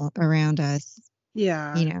people around us, you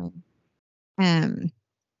Yeah. know. Um,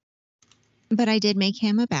 but I did make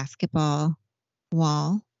him a basketball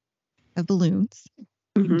wall of balloons,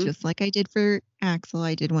 Hmm. just like I did for Axel.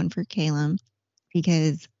 I did one for Caleb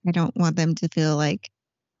because I don't want them to feel like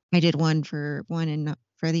I did one for one and not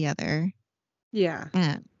for the other. Yeah.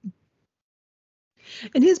 Um,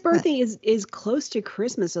 And his but birthday is close to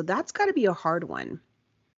Christmas, so that's got to be a hard one.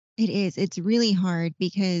 it is. It's really hard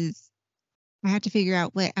because I have to figure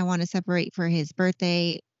out what I want to separate for his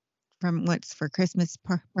birthday from what's for Christmas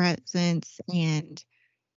presents. And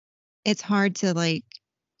it's hard to like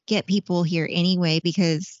get people here anyway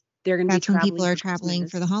because They're going to be that's when people traveling are for traveling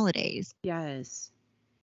for the Christmas. holidays. Yes.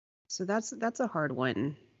 So that's a hard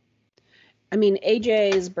one. I mean,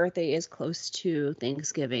 AJ's birthday is close to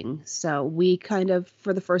Thanksgiving. So we kind of,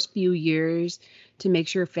 for the first few years, to make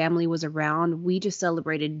sure family was around, we just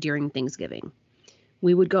celebrated during Thanksgiving.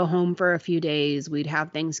 We would go home for a few days. We'd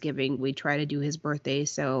have Thanksgiving. We'd try to do his birthday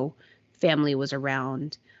so family was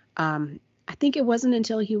around. I think it wasn't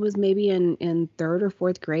until he was maybe in third or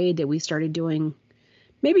fourth grade that we started doing,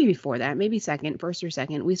 maybe before that, maybe first or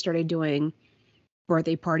second, we started doing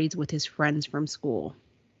birthday parties with his friends from school.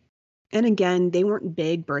 And again, they weren't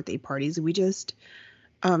big birthday parties. We just,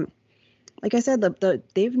 um, like I said,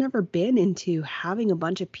 they've never been into having a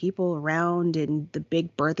bunch of people around and the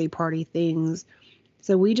big birthday party things.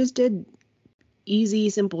 So we just did easy,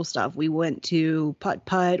 simple stuff. We went to putt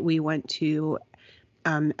putt. We went to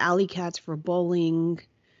Alley Cats for bowling.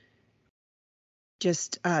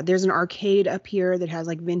 Just there's an arcade up here that has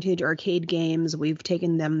like vintage arcade games. We've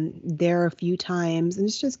taken them there a few times, and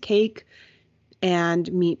it's just cake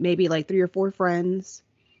and meet maybe like 3 or 4 friends.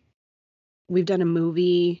 We've done a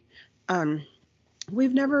movie. Um,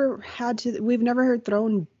 we've never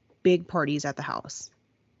thrown big parties at the house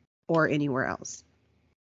or anywhere else.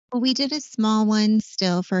 Well, we did a small one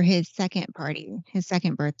still for his second party, his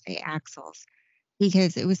second birthday, Axel's,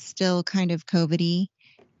 because it was still kind of COVID-y.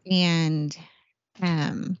 And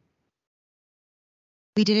um,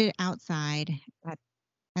 we did it outside at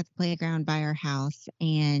the playground by our house.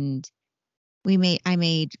 And I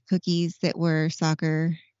made cookies that were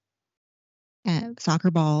soccer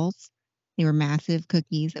balls. They were massive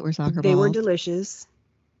cookies that were soccer They were balls. delicious.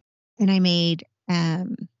 And I made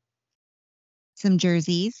some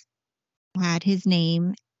jerseys, had his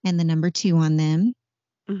name and the number 2 on them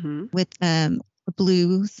Hmm. with a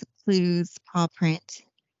Blues Clues paw print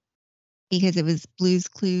because it was Blues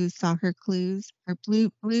Clues Soccer Clues or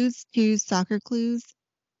Blues Clues Soccer Clues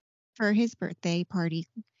for his birthday party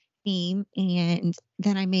theme. And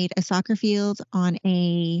then I made a soccer field um,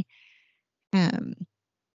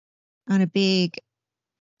 on a big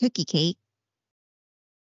cookie cake.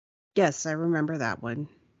 Yes, I remember that one.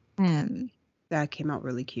 Um, That came out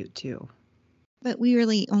really cute too. but we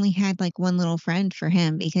really only had like one little friend for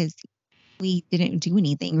him because we didn't do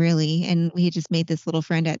anything really. And we had just made this little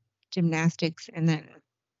friend at gymnastics and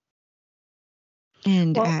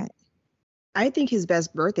Well, at, I think his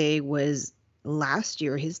best birthday was last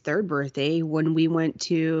year, his third birthday, when we went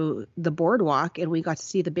to the boardwalk and we got to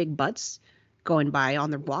see the big butts going by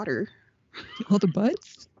on the water. all the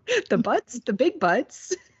butts. The big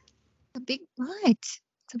butts. A big butt. It's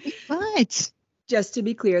a big butt. Just to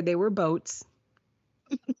be clear, they were boats,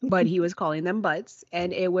 but he was calling them butts,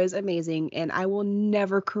 and it was amazing. And I will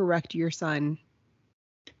never correct your son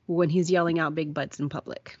when he's yelling out big butts in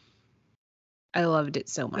public. I loved it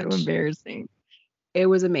so So much. embarrassing. It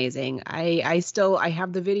was amazing. I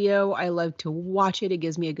have the video. I love to watch it. It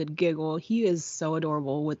gives me a good giggle. He is so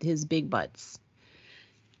adorable with his big butts.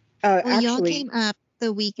 Well, y'all Actually, came up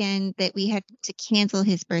the weekend that we had to cancel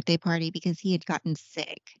his birthday party because he had gotten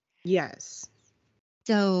sick. yes.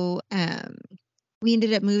 So, we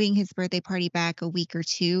ended up moving his birthday party back a week or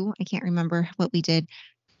two. I can't remember what we did.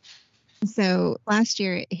 So last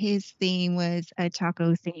year, his theme was a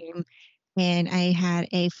taco theme, and I had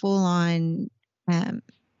a full-on um,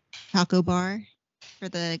 taco bar for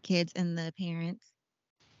the kids and the parents.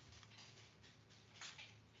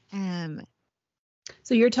 Um,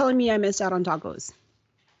 So you're telling me I missed out on tacos?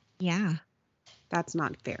 yeah, That's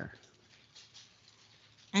not fair.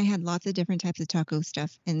 I had lots of different types of taco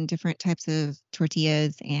stuff and different types of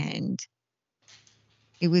tortillas, and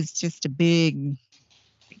it was just a big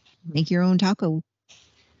make your own taco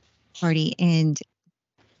party. And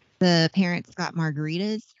the parents got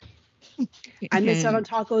margaritas. I missed out on And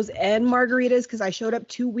tacos and margaritas because I showed up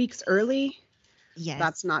 2 weeks early. yes.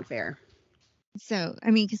 That's not fair. So,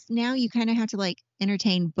 I mean, because now you kind of have to like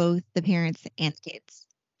entertain both the parents and the kids.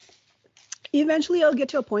 Eventually, I'll get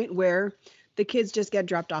to a point where the kids just get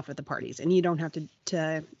dropped off at the parties and you don't have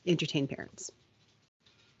to entertain parents.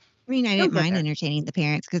 I mean, I You'll didn't get mind there. entertaining the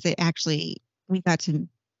parents because it actually, we got to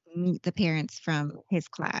meet the parents from his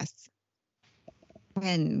class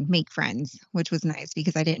and make friends, which was nice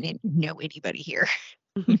because I didn't know anybody here.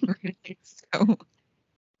 So,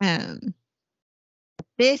 um,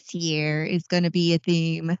 this year is going to be a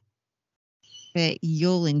theme that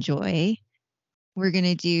you'll enjoy. We're going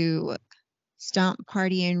to do Stomp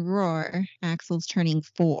Party and Roar. Axel's turning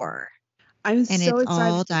 4, I'm and so it's excited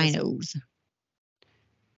all for this one. dinos.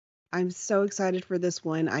 I'm so excited for this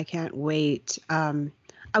one. I can't wait.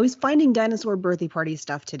 I was finding dinosaur birthday party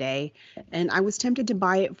stuff today, and I was tempted to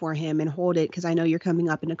buy it for him and hold it because I know you're coming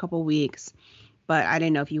up in a couple weeks, but I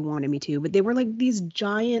didn't know if you wanted me to. But they were like these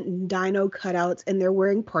giant dino cutouts, and they're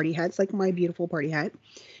wearing party hats, like my beautiful party hat,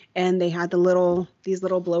 and they had these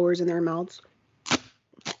little blowers in their mouths.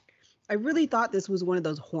 I really thought this was one of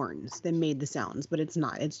those horns that made the sounds, but it's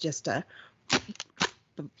not. It's just a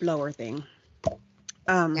blower thing.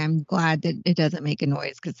 I'm glad that it doesn't make a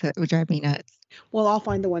noise because that would drive me nuts. Well, I'll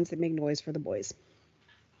find the ones that make noise for the boys.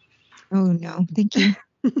 Oh no, thank you.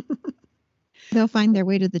 They'll find their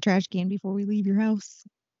way to the trash can before we leave your house.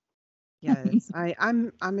 Yes,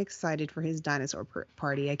 I'm excited for his dinosaur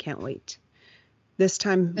party. I can't wait. This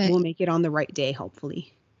time But we'll make it on the right day,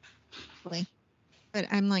 hopefully. like, but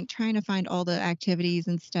I'm like trying to find all the activities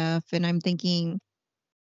and stuff, and I'm thinking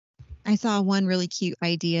I saw one really cute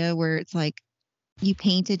idea where it's like you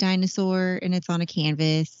paint a dinosaur and it's on a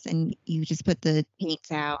canvas, and you just put the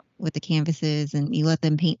paints out with the canvases, and you let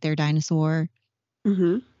them paint their dinosaur.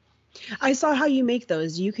 Hmm. I saw how you make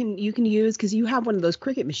those. You can use because you have one of those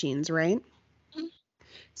Cricut machines, right?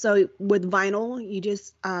 So with vinyl, you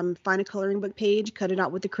just find a coloring book page, cut it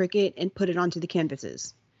out with the Cricut, and put it onto the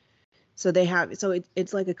canvases. So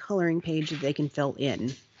it's like a coloring page that they can fill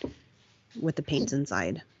in with the paints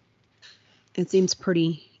inside. It seems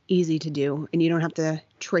pretty easy to do, and you don't have to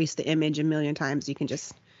trace the image a million times. You can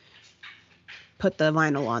just put the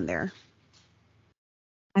vinyl on there.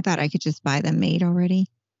 I thought I could just buy them made already.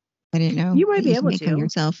 I didn't know You might that be you can able make them to.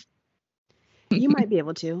 yourself. You might be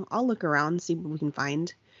able to. I'll look around, see what we can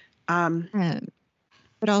find. Um,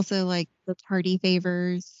 but also like the party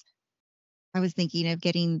favors. I was thinking of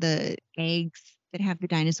getting the eggs that have the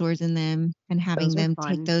dinosaurs in them and having Those are them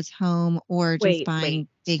take fun. those home, or just Wait. buying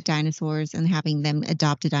big dinosaurs and having them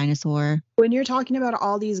adopt a dinosaur. When you're talking about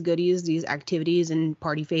all these goodies, these activities and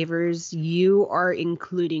party favors, you are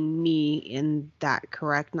including me in that,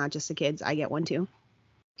 correct? Not just the kids. I get one too.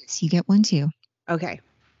 So you get one too. Okay.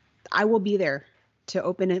 I will be there to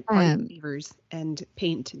open it party Um, favors and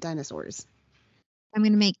paint dinosaurs. I'm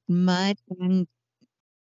gonna make mud and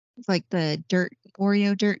it's like the dirt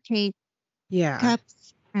Oreo dirt cake Yeah.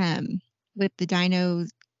 cups with the dino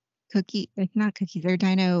cookie, like not cookies, they're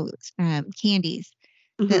dino candies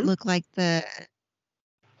that Hmm. look like The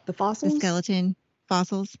the fossils? skeleton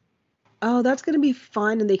fossils. Oh, that's going to be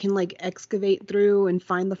fun. And they can like excavate through and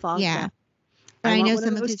find the fossil. Yeah. Yeah. But I I want know one of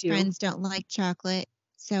some of those his too. friends don't like chocolate,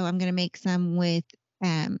 so I'm gonna make some with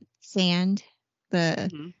sand, the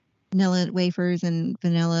Hmm. vanilla wafers and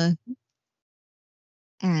vanilla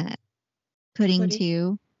uh, pudding Pudding.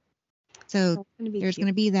 too. So That's going to be there's cute.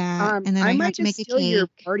 gonna be that, and then I I have might to make just a steal your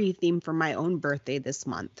cake. party theme for my own birthday this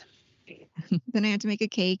month. Then I have to make a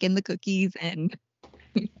cake and the cookies, and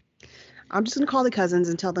I'm just gonna call the cousins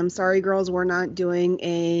and tell them, sorry, girls, we're not doing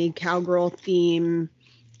a cowgirl theme,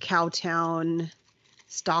 Cowtown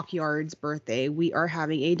Stockyards birthday. We are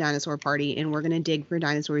having a dinosaur party, and we're gonna dig for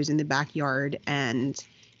dinosaurs in the backyard and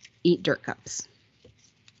eat dirt cups.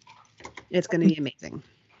 It's gonna be amazing.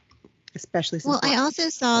 especially since Well, I we're also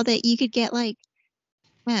saw that you could get like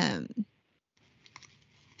um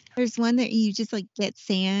there's one that you just like get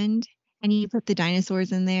sand and you put the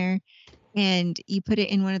dinosaurs in there and you put it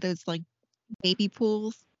in one of those like baby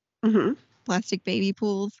pools, Mhm. plastic baby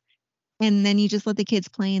pools, and then you just let the kids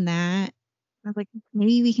play in that. I was like,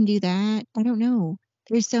 maybe we can do that. I don't know.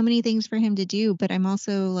 There's so many things for him to do, but I'm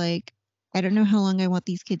also like, I don't know how long I want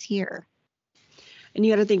these kids here. And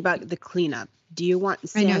you got to think about the cleanup. Do you want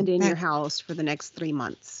I know sand in your that house for the next 3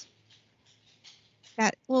 months?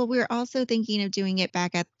 well, we're also thinking of doing it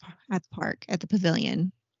back at the park, at the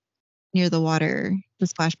pavilion near the water, the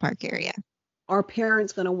splash park area. Are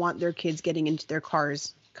parents going to want their kids getting into their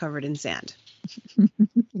cars covered in sand?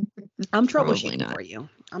 I'm Probably troubleshooting not. for you.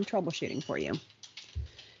 I'm troubleshooting for you.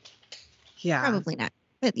 Yeah. Probably not.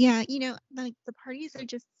 But yeah, like the parties are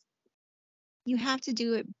just you have to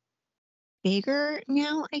do it bigger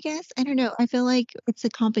now, I guess. I don't know. I feel like it's a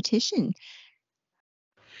competition.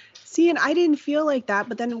 See, and I didn't feel like that,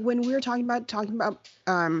 but then when we were talking about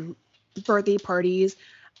birthday parties,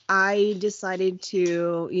 I decided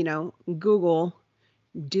to,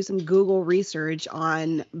 do some Google research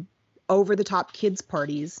on over the top kids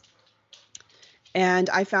parties. And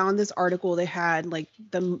I found this article that had like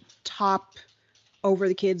the top over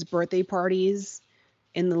the kids birthday parties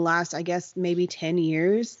in the last, I guess, maybe 10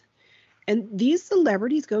 years. And these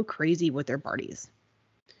celebrities go crazy with their parties.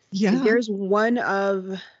 Like Yeah. there's one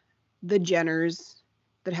of the Jenners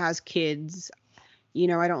that has kids.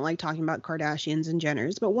 I don't like talking about Kardashians and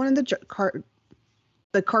Jenners, but one of the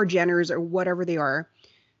Jenners or whatever they are,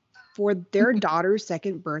 for their daughter's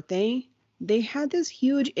second birthday, they had this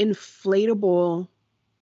huge inflatable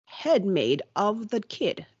head made of the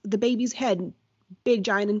kid, the baby's head, big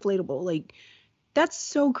giant inflatable. Like that's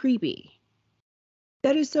so creepy.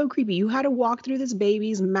 That is so creepy. You had to walk through this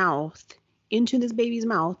baby's mouth, into this baby's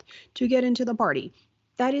mouth to get into the party.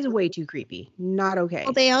 That is way too creepy. Not Well, okay.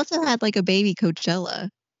 they also had like a baby Coachella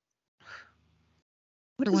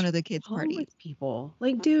What for is one of the kids' wrong parties. with people?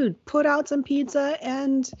 Like, dude, put out some pizza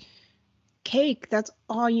and cake. That's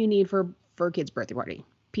all you need for a kid's birthday party.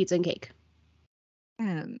 Pizza and cake.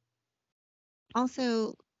 Um,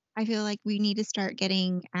 Also, I feel like we need to start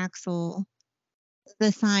getting Axel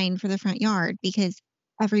the sign for the front yard because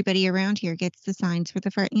everybody around here gets the signs for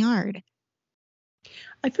the front yard.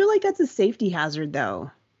 I feel like that's a safety hazard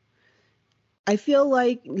though. I feel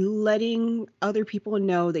like letting other people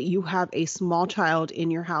know that you have a small child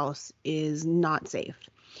in your house is not safe.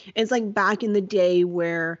 It's like back in the day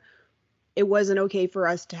where it wasn't okay for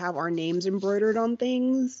us to have our names embroidered on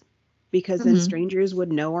things because then Hmm. strangers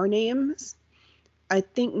would know our names. I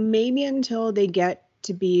think maybe until they get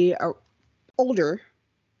to be older,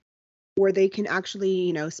 where they can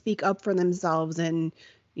actually, speak up for themselves and,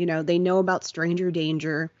 they know about stranger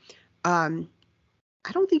danger. Um,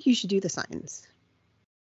 I don't think you should do the signs.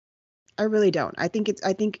 I really don't. I think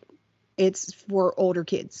it's for older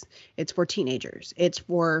kids. It's for teenagers. It's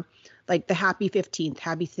for like the happy 15th,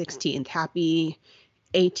 happy 16th, happy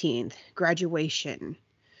 18th, graduation.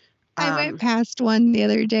 I went Um, past one the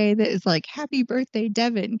other day that is like, Happy birthday,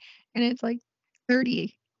 Devin. And it's like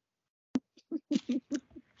 30.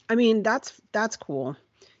 I mean, that's cool.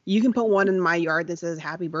 You can put one in my yard that says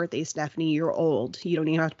happy birthday, Stephanie, you're old. You don't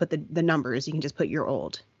even have to put the numbers. You can just put you're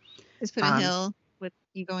old. Just put a Um, hill with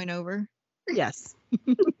you going over. yes.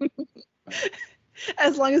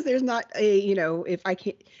 As long as there's not a, if I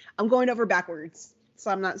can't, I'm going over backwards. So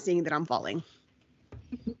I'm not seeing that I'm falling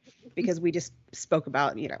because we just spoke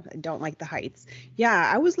about, I don't like the heights.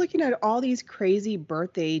 Yeah, I was looking at all these crazy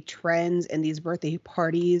birthday trends and these birthday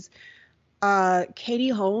parties. Katie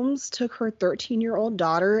Holmes took her 13-year-old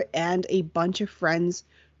daughter and a bunch of friends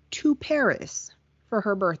to Paris for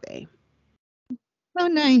her birthday. Oh,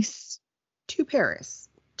 nice. To Paris.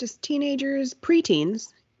 Just teenagers, preteens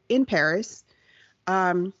in Paris.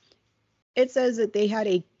 Um, it says that they had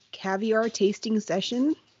a caviar tasting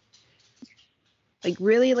session. Like,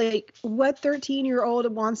 really, like, what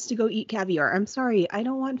 13-year-old wants to go eat caviar? I'm sorry, I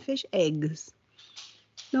don't want fish eggs.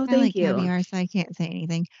 No, I thank like you. caviar, so I can't say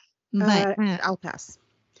anything. But I'll pass.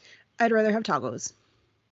 I'd rather have tacos.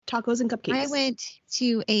 Tacos and I cupcakes. went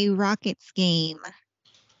to a Rockets game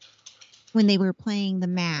when they were playing the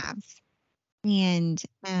Mavs, and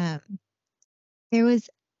there was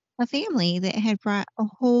a family that had brought a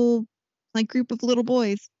whole like group of little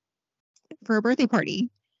boys for a birthday party.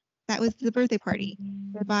 That was the birthday party.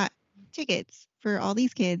 They bought tickets for all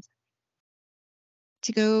these kids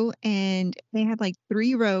to go, and they had like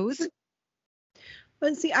 3 rows.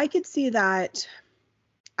 But see, I could see that.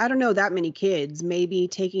 I don't know that many kids, maybe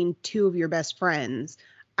taking two of your best friends.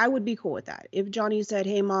 I would be cool with that. If Johnny said,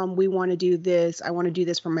 "Hey, Mom, we want to do this. I want to do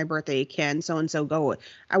this for my birthday. Can so and so go?"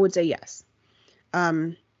 I would say yes.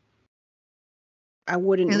 Um, I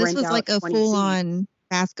wouldn't Now, this rent was out like a 20 seats. full-on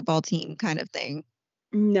basketball team kind of thing.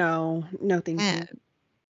 No, no, thank Uh,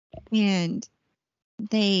 you. and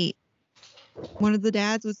one of the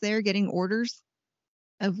dads was there getting orders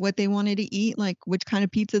of what they wanted to eat, like which kind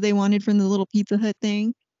of pizza they wanted from the little Pizza Hut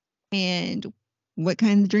thing, and what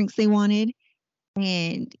kind of drinks they wanted.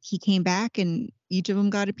 And he came back, and each of them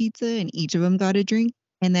got a pizza, and each of them got a drink.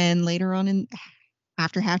 And then later on,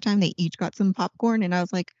 after halftime, they each got some popcorn. And I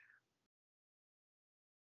was like,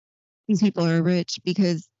 these people are rich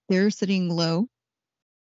because they're sitting low.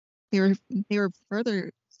 They were they were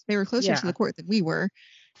further they were closer to Yeah. the court than we were.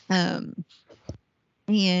 Um,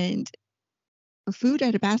 and food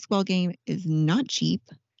at a basketball game is not cheap.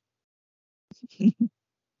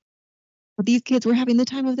 But these kids were having the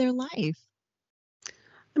time of their life.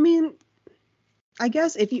 I mean, I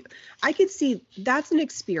guess I could see that's an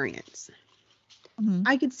experience. Mhm.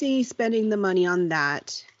 I could see spending the money on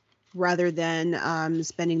that rather than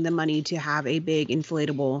spending the money to have a big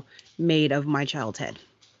inflatable made of my child's head.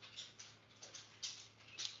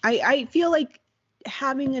 I feel like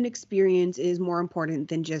having an experience is more important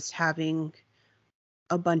than just having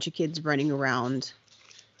a bunch of kids running around.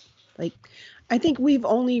 Like, I think we've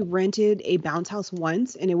only rented a bounce house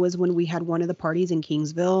once, and it was when we had one of the parties in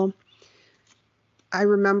Kingsville. I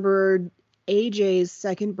remember AJ's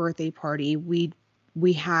second birthday party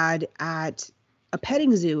we had at a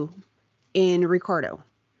petting zoo in Ricardo.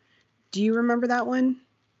 Do you remember that one?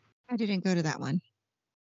 I didn't go to that one.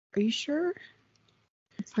 Are you sure?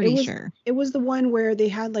 I'm It pretty was sure. it was the one where they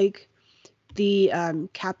had like the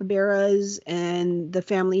capybaras, and the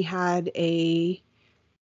family had a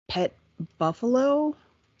pet buffalo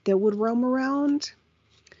that would roam around.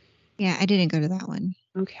 Yeah, I didn't go to that one.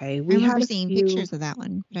 Okay, I we remember had a seeing few. pictures of that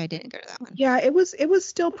one, but I didn't go to that one. Yeah, it was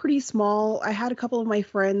still pretty small. I had a couple of my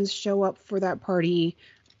friends show up for that party.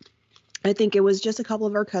 I think it was just a couple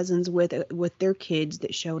of our cousins with their kids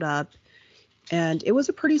that showed up, and it was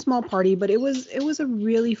a pretty small party, but it was a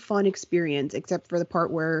really fun experience, except for the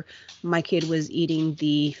part where my kid was eating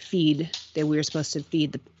the feed that we were supposed to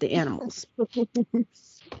feed the animals.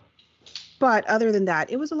 But other than that,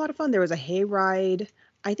 it was a lot of fun. There was a hay ride.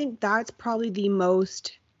 I think that's probably the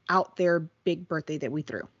most out there big birthday that we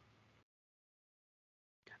threw.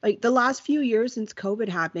 Like the last few years since COVID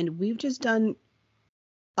happened, we've just done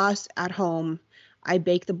us at home. I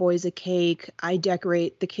bake the boys a cake. I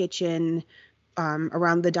decorate the kitchen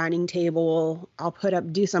around the dining table. I'll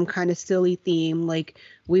do some kind of silly theme. Like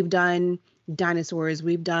we've done dinosaurs,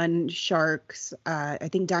 we've done sharks. I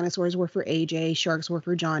think dinosaurs were for AJ, sharks were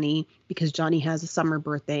for Johnny because Johnny has a summer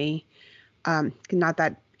birthday. Not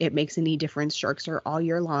that it makes any difference. Sharks are all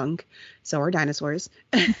year long, so are dinosaurs.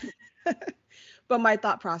 But my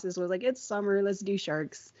thought process was like, it's summer, let's do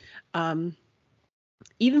sharks.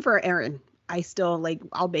 Even for Aaron, I still like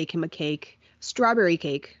I'll bake him a cake, strawberry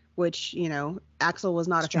cake, which Axel was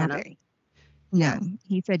not a fan of. Strawberry. No, Yes,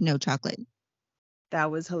 he said no chocolate.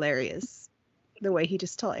 that was hilarious. The way he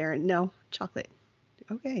just told Aaron, no chocolate.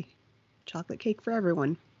 Okay, chocolate cake for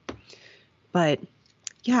everyone. But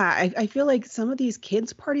yeah, I feel like some of these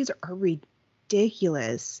kids' parties are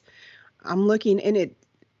ridiculous. I'm looking in it.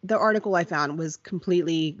 The article I found was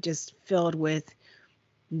completely just filled with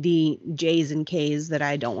the J's and K's that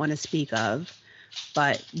I don't want to speak of,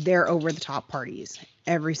 but they're over the top parties.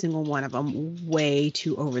 Every single one of them way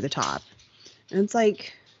too over the top. And it's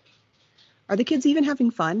like, are the kids even having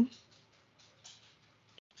fun?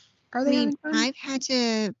 Are I they mean, having fun? I've had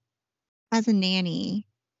to, as a nanny,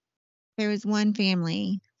 there was one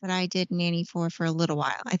family that I did nanny for a little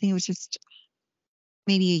while. I think it was just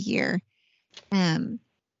maybe a year. Um,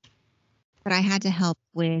 but I had to help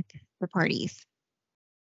with the parties.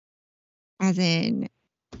 As in,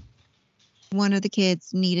 one of the kids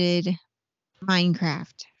needed wanted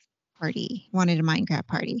a Minecraft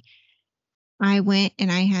party. I went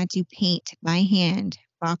and I had to paint by hand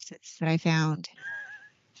boxes that I found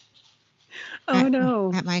Oh at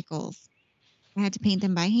no. at Michael's. I had to paint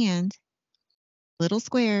them by hand, little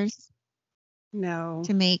squares No.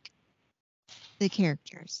 to make the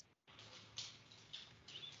characters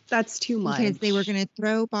That's too because they were much. going to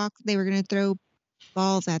throw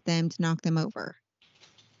balls at them to knock them over.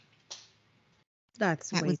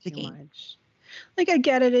 That's That way was the too game. much. Like I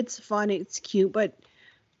get it, it's fun, it's cute, but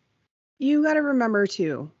you got to remember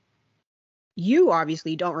too. You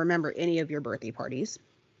obviously don't remember any of your birthday parties.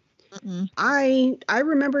 Mm-mm. I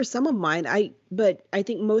remember some of mine. But I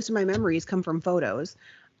think most of my memories come from photos.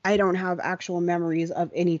 I don't have actual memories of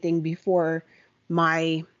anything before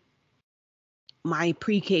my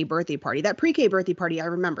pre-K birthday party. That pre-K birthday party I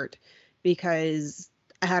remembered because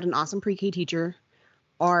I had an awesome pre-K teacher.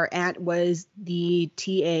 Our aunt was the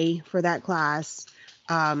TA for that class.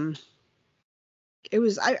 It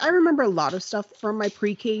was I remember a lot of stuff from my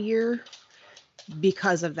pre-K year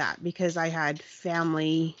because of that, because I had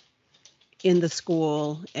family in the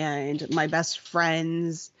school and my best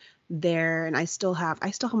friends there, and I still have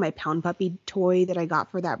my Pound Puppy toy that I got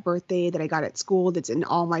for that birthday that I got at school that's in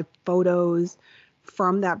all my photos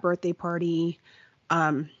from that birthday party.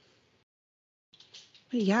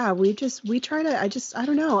 Yeah, we try to, I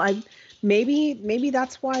don't know. Maybe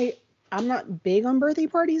that's why I'm not big on birthday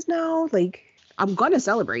parties now. Like, I'm going to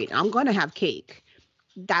celebrate. I'm going to have cake.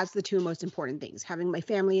 That's the two most important things, having my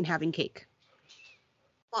family and having cake.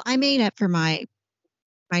 Well, I made up for my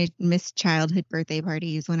missed childhood birthday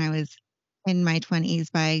parties when I was in my 20s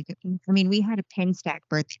we had a pen stack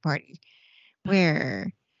birthday party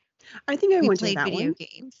where I think I we went to played that video one.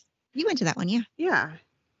 games. You went to that one, yeah. Yeah.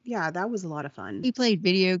 Yeah, that was a lot of fun. We played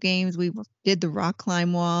video games. We did the rock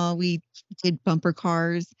climb wall. We did bumper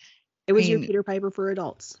cars. It was your Peter Piper for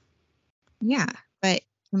adults. Yeah, but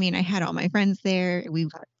I had all my friends there. We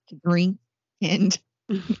got to drink and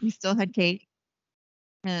we still had cake.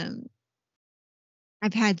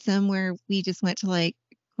 I've had some where we just went to like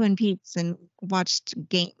Twin Peaks and watched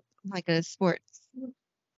game like a sports.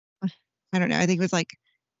 I don't know. I think it was like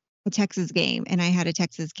a Texas game, and I had a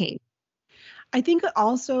Texas cake. I think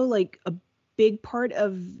also like a big part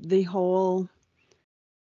of the whole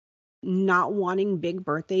not wanting big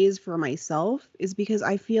birthdays for myself is because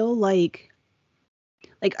I feel like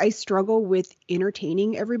I struggle with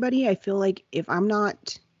entertaining everybody. I feel like if I'm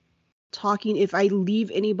not talking, if I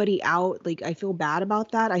leave anybody out, like I feel bad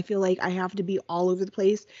about that. I feel like I have to be all over the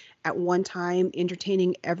place at one time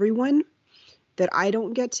entertaining everyone, that I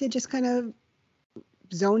don't get to just kind of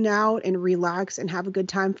zone out and relax and have a good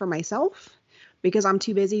time for myself because I'm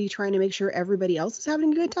too busy trying to make sure everybody else is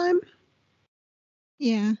having a good time.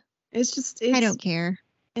 Yeah. I don't care.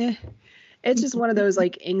 It's just one of those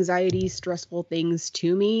like anxiety, stressful things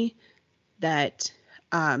to me that,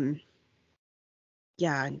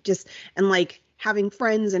 just, and like having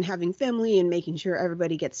friends and having family and making sure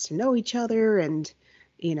everybody gets to know each other and,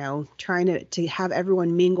 trying to have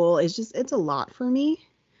everyone mingle is just, it's a lot for me.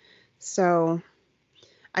 So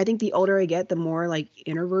I think the older I get, the more like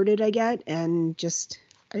introverted I get, and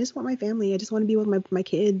I just want my family. I just want to be with my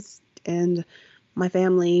kids and my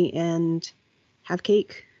family and have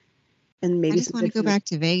cake and maybe I just some want to good go food. back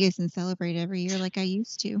to Vegas and celebrate every year like I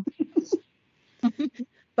used to.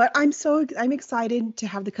 But I'm excited to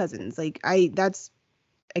have the cousins. That's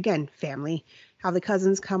again, family. Have the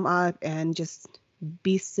cousins come up and just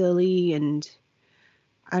be silly, and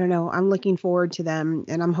I don't know. I'm looking forward to them,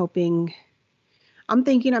 and I'm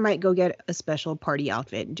thinking I might go get a special party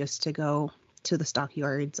outfit just to go to the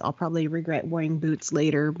stockyards. I'll probably regret wearing boots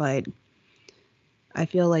later, but I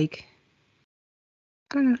feel like,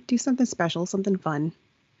 I don't know, do something special, something fun.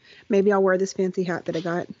 Maybe I'll wear this fancy hat that I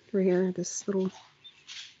got right here. This little,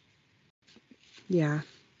 yeah.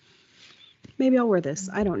 Maybe I'll wear this.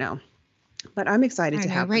 I don't know. But I'm excited I to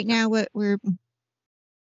don't know. have Right now,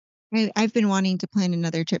 I've been wanting to plan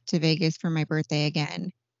another trip to Vegas for my birthday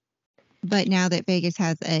again. But now that Vegas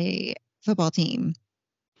has a football team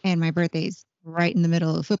and my birthday's right in the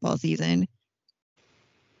middle of football season,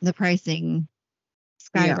 the pricing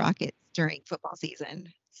skyrockets during football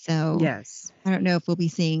season. So Yes. I don't know if we'll be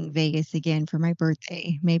seeing Vegas again for my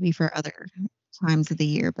birthday, maybe for other times of the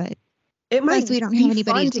year, but It plus might we don't have be anybody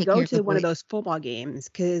fun to to take go care of the to one of boys. those football games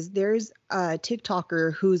because there's a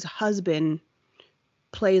TikToker whose husband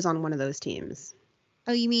plays on one of those teams.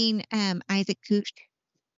 Oh, you mean Isaac Cooch?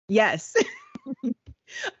 Yes.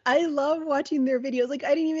 I love watching their videos. Like, I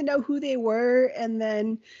didn't even know who they were, and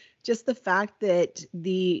then just the fact that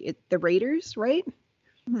the Raiders, right?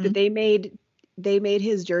 Mm-hmm. That they made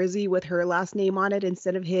his jersey with her last name on it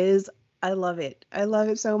instead of his. I love it. I love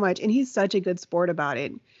it so much, and he's such a good sport about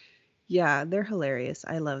it. Yeah, they're hilarious.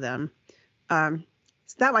 I love them. So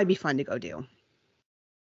that might be fun to go do.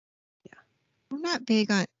 Yeah. I'm not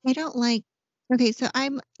big on. I don't like. Okay, so I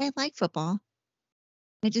like football.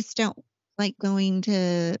 I just don't like going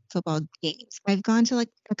to football games. I've gone to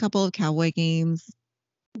like a couple of Cowboy games.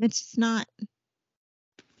 It's just not.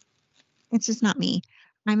 It's just not me.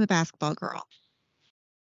 I'm a basketball girl.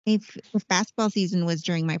 If basketball season was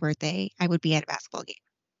during my birthday, I would be at a basketball game.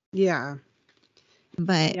 Yeah.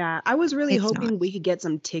 But Yeah. I was really it's not. hoping we could get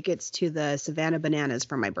some tickets to the Savannah Bananas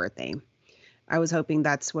for my birthday. I was hoping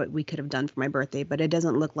that's what we could have done for my birthday, but it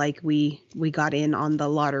doesn't look like we got in on the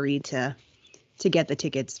lottery to get the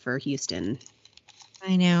tickets for Houston.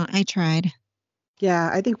 I know. I tried. Yeah,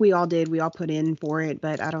 I think we all did. We all put in for it,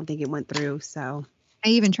 but I don't think it went through. So, I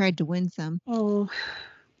even tried to win some. oh,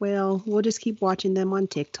 well, we'll just keep watching them on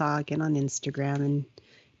TikTok and on Instagram and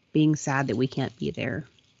being sad that we can't be there.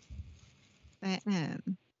 But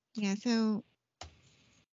yeah, so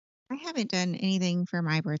I haven't done anything for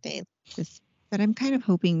my birthday but I'm kind of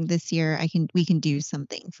hoping this year we can do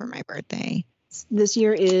something for my birthday. This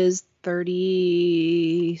year is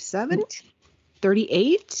 37?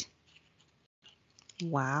 38?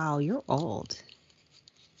 Wow, you're old.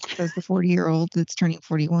 As the 40-year-old that's turning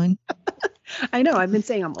 41. I know, I've been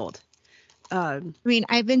saying I'm old. I mean,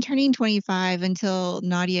 I've been turning 25 until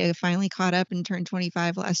Nadia finally caught up and turned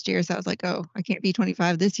 25 last year. So I was like, oh, I can't be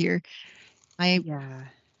 25 this year. Yeah.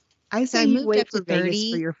 I So say I you moved wait up for to Vegas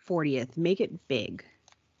for 30. your 40th. Make it big.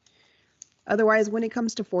 Otherwise, when it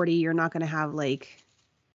comes to 40, you're not going to have like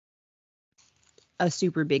a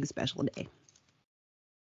super big special day.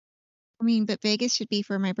 I mean, but Vegas should be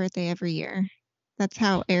for my birthday every year. That's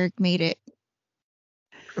how Eric made it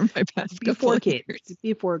for my past couple Before of kids. years.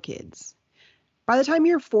 Before kids. By the time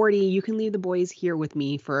you're 40, you can leave the boys here with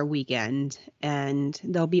me for a weekend, and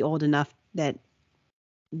they'll be old enough that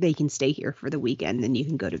they can stay here for the weekend, and you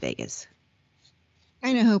can go to Vegas.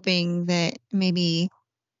 Kind of hoping that maybe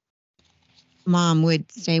mom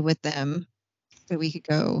would stay with them so we could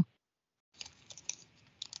go.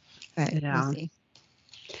 But we'll Yeah. see.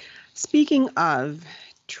 Speaking of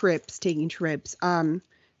trips, taking trips,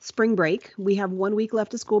 spring break. We have 1 week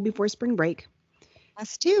left of school before spring break.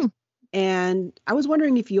 Us too. And I was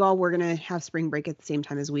wondering if you all were going to have spring break at the same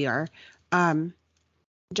time as we are.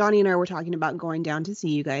 Johnny and I were talking about going down to see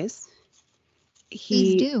you guys.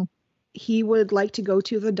 Please He do. he would like to go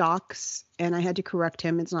to the docks, and I had to correct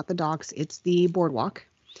him. It's not the docks, it's the boardwalk.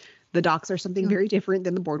 The docks are something very different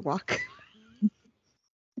than the boardwalk.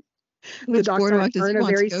 The Which docks boardwalk does he aren't a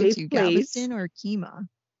want to very go safe to? place. Galveston or Kemah?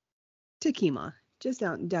 To Kemah, just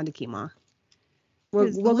down to Kemah.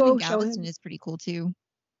 Because the We'll one in go show Galveston him. is pretty cool too.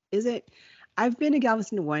 Is it? I've been to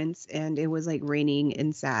Galveston once, and it was like raining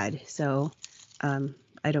and sad. So,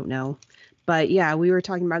 I don't know. But yeah, we were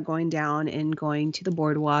talking about going down and going to the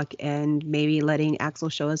boardwalk and maybe letting Axel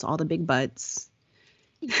show us all the big butts.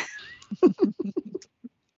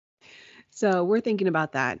 So we're thinking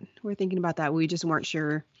about that. We just weren't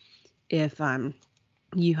sure if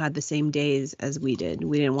you had the same days as we did.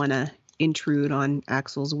 We didn't want to intrude on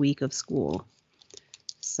Axel's week of school.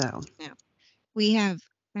 So No. We have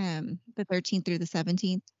the 13th through the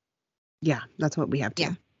 17th. yeah, that's what we have too.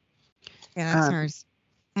 Yeah. Yeah, that's Um, ours.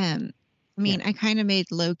 I mean, I kind of made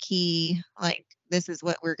low key like this is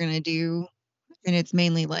what we're gonna do, and it's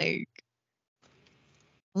mainly like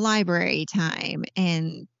library time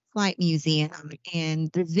and flight museum and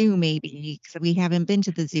the zoo maybe because we haven't been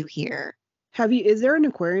to the zoo here. Have you? Is there an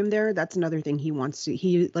aquarium there? That's another thing he wants to.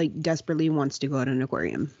 He like desperately wants to go to an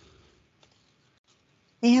aquarium.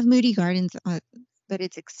 They have Moody Gardens, but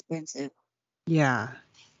it's expensive. Yeah.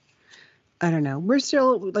 I don't know. We're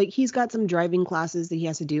still like he's got some driving classes that he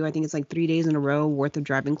has to do. I think it's like 3 days in a row worth of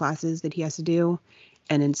driving classes that he has to do,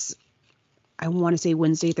 and it's I want to say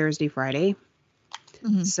Wednesday, Thursday, Friday.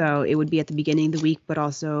 Mhm. So it would be at the beginning of the week, but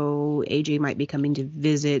also AJ might be coming to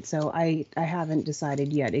visit. So I haven't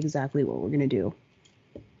decided yet exactly what we're gonna do.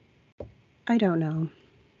 I don't know.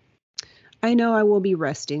 I know I will be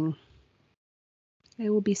resting. I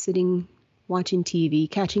will be sitting watching TV,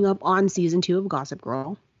 catching up on season 2 of Gossip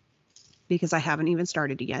Girl because I haven't even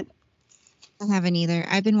started it yet. I haven't either.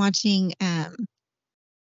 I've been watching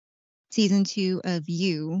season 2 of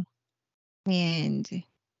You, and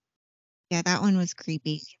yeah, that one was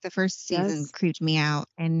creepy. The first season Yes. creeped me out,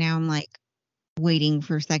 and now I'm like waiting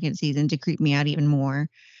for second season to creep me out even more.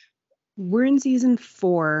 We're in season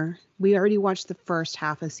 4. We already watched the first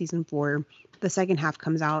half of season 4. The second half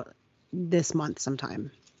comes out this month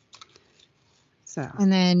sometime. So,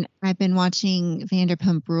 And then I've been watching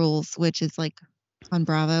Vanderpump Rules, which is like on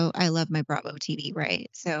Bravo. I love my Bravo TV, right?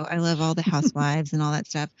 So I love all the housewives and all that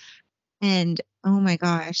stuff. And oh my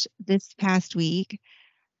gosh, this past week,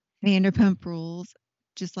 Vanderpump Rules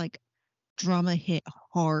just like drama hit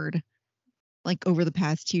hard, like over the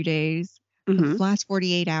past 2 days. The mhm. last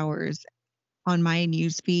 48 hours on my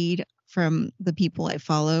news feed from the people I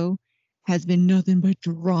follow has been nothing but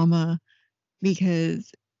drama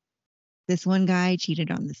because this one guy cheated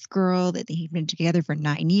on this girl that he'd been together for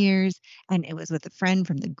 9 years, and it was with a friend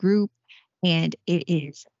from the group, and it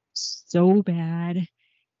is so bad.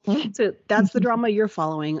 So that's the drama you're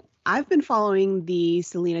following. I've been following the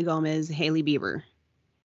Selena Gomez, Hailey Bieber.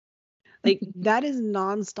 Like that is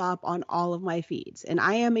nonstop on all of my feeds. And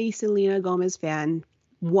I am a Selena Gomez fan.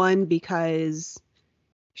 One, because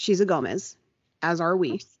She's a Gomez, as are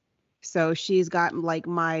we. So she's got like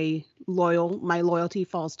my loyalty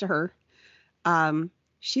falls to her. Um,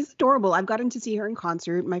 she's adorable. I've gotten to see her in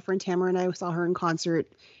concert. My friend Tamara and I saw her in concert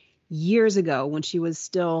years ago when she was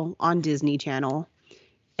still on Disney Channel.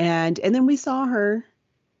 And then we saw her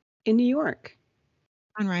in New York.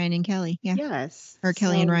 On Ryan and Kelly, yeah. Yes. Or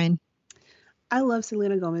Kelly and So Ryan. I love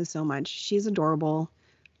Selena Gomez so much. She's adorable.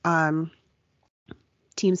 Um,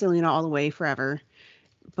 Team Selena all the way forever.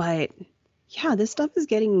 But yeah, this stuff is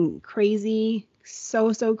getting crazy.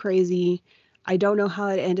 So crazy. I don't know how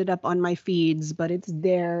it ended up on my feeds, but it's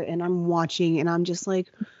there and I'm watching and I'm just like,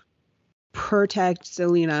 protect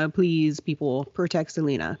Selena, please, people. Protect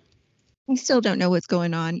Selena. I still don't know what's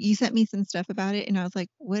going on. You sent me some stuff about it, and I was like,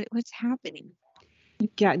 what's happening?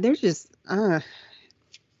 Yeah, there's just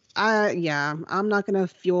yeah, I'm not gonna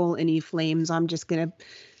fuel any flames. I'm just gonna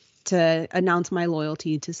to announce my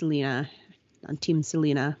loyalty to Selena. I'm Team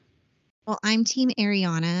Selena. Well, I'm Team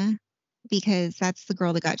Ariana because that's the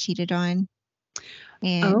girl that got cheated on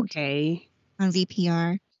and Okay. on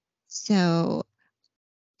VPR. So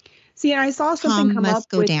See, I saw something Tom come up must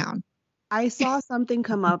go with down. I saw something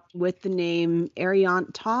come up with the name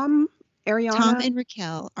Tom Ariana. and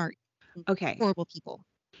Raquel are Okay. horrible people.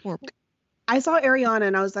 Horrible. I saw Ariana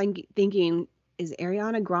and I was like thinking, is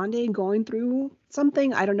Ariana Grande going through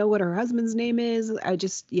something? I don't know what her husband's name is.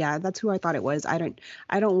 Yeah, that's who I thought it was. I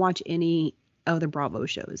don't watch any of the Bravo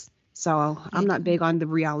shows. So I'm not big on the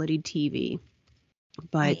reality TV.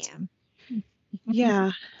 But I am.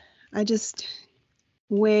 yeah, I just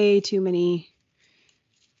way too many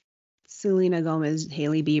Selena Gomez,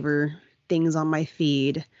 Haley Bieber things on my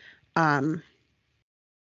feed. Um,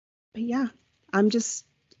 but yeah, I'm just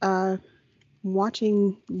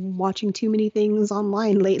watching too many things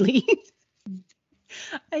online lately.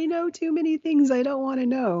 I know too many things I don't want to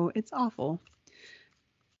know. It's awful.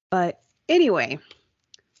 But anyway,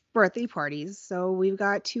 birthday parties. So we've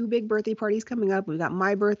got two big birthday parties coming up. We've got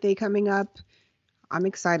my birthday coming up. I'm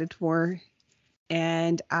excited for,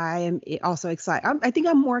 and I am also excited. I think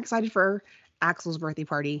I'm more excited for Axel's birthday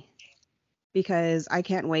party because I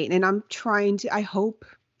can't wait. And I'm trying to. I hope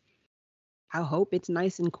it's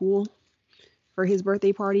nice and cool for his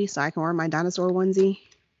birthday party, so I can wear my dinosaur onesie.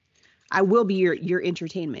 I will be your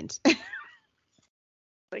entertainment.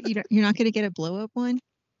 But you're not going to get a blow up one?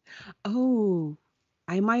 Oh,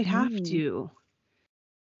 I might have to.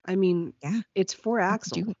 I mean, Yeah. it's for Do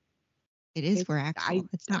Axel. it. It is It's for Axel.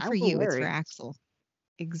 It's not I for will you. It's wear for it. Axel.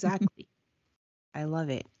 Exactly. I love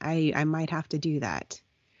it. I might have to do that.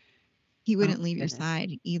 He Oh wouldn't leave your goodness.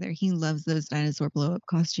 side either. He loves those dinosaur blow up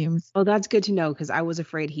costumes. Oh, that's good to know because I was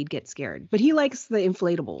afraid he'd get scared. But he likes the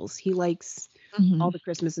inflatables. He likes all the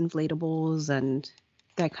Christmas inflatables and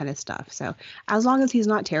that kind of stuff. So as long as he's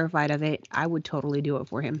not terrified of it, I would totally do it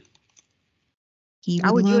for him. He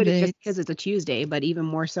I would would do love it just it. because it's a Tuesday, but even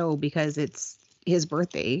more so because it's his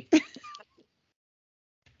birthday.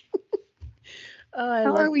 Oh, I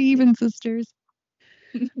How love are we it. even sisters?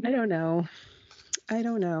 I don't know. I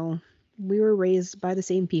don't know. We were raised by the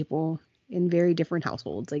same people in very different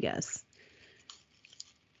households, I guess.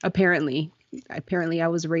 Apparently. Apparently I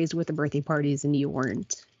was raised with the birthday parties and you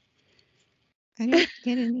weren't. I don't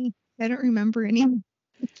get any. I don't remember any.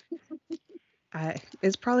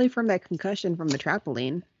 It's probably from that concussion from the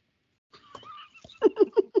trampoline.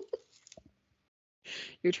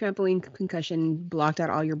 Your trampoline concussion blocked out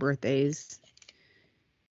all your birthdays.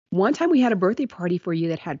 One time we had a birthday party for you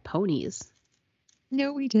that had ponies.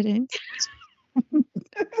 No, we didn't.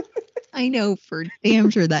 I know for damn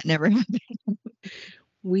sure that never happened.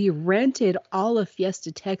 We rented all of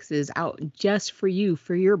Fiesta, Texas out just for you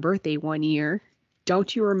for your birthday one year.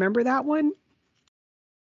 Don't you remember that one?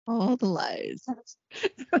 All the lies.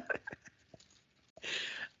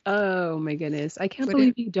 Oh my goodness. I can't But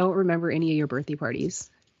believe you don't remember any of your birthday parties.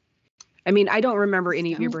 I mean, I don't remember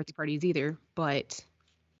any of your don't. birthday parties either, but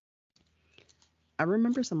I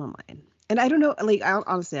remember some of mine. And I don't know, like,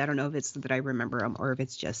 honestly, I don't know if it's that I remember them or if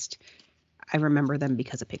it's just I remember them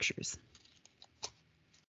because of pictures.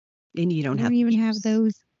 And you I don't don't have even pictures. have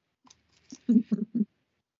those.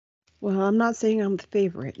 Well, I'm not saying I'm the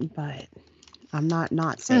favorite, but I'm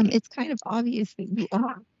not saying. It's kind of obvious that you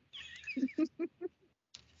are.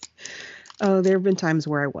 Oh, there have been times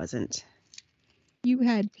where I wasn't. You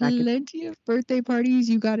had Back in, plenty of birthday parties.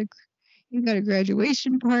 You got a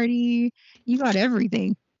graduation party. You got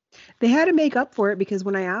everything. they had to make up for it because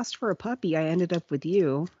when I asked for a puppy, I ended up with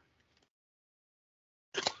you.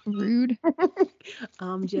 Rude.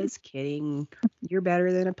 I'm just kidding. You're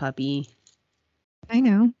better than a puppy. I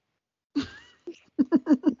know.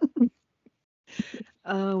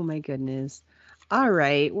 Oh my goodness. All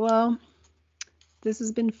right. Well, this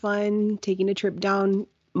has been fun taking a trip down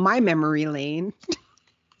my memory lane.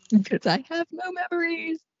 Because I have no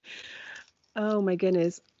memories. Oh my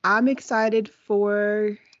goodness. I'm excited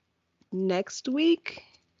for next week,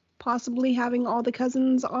 possibly having all the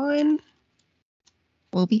cousins on.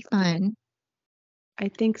 Will be fun. I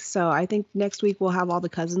think so. I think next week we'll have all the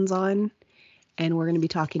cousins on, and we're going to be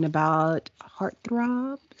talking about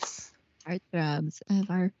heartthrobs. Heartthrobs of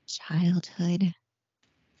our childhood.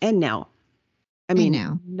 And now. I And mean,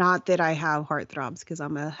 now. not that I have heartthrobs because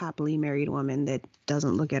I'm a happily married woman that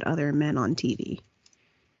doesn't look at other men on TV.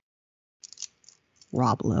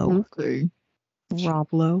 Rob Lowe. Okay. Rob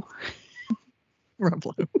Lowe. Rob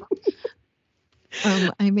Lowe.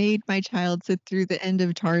 I made my child sit through the end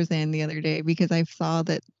of Tarzan the other day because I saw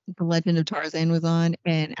that The Legend of Tarzan was on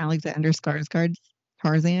and Alexander Skarsgård's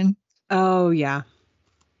Tarzan. Oh, yeah.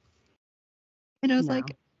 And I was No.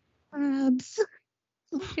 like, abs.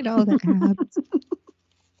 Look at all the abs.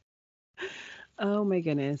 Oh, my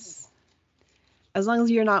goodness. As long as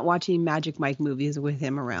you're not watching Magic Mike movies with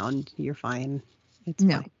him around, you're fine. It's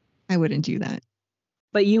No, fine. I wouldn't do that.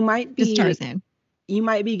 But you might Just be Tarzan. you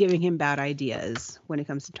might be giving him bad ideas when it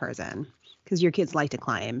comes to Tarzan because your kids like to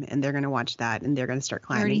climb and they're going to watch that and they're going to start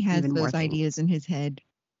He already climbing has even more those ideas in his head.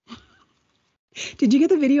 Did you get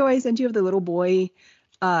the video I sent you of the little boy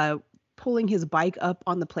pulling his bike up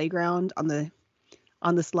on the playground on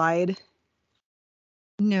the slide?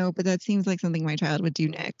 No, but that seems like something my child would do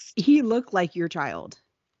next. He looked like your child.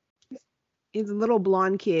 He's a little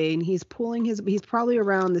blonde kid and he's probably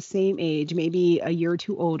around the same age, maybe a year or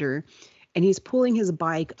two older, and he's pulling his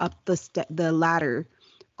bike up the ladder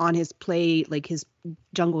on his his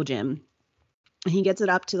jungle gym. He gets it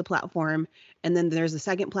up to the platform, and then there's a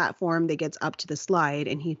second platform that gets up to the slide,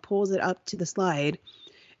 and he pulls it up to the slide,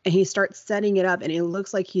 and he starts setting it up, and it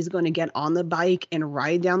looks like he's going to get on the bike and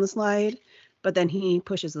ride down the slide, but then he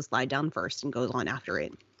pushes the slide down first and goes on after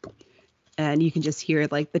it. And you can just hear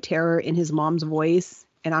like the terror in his mom's voice.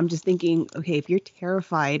 And I'm just thinking, okay, if you're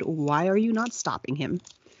terrified, why are you not stopping him?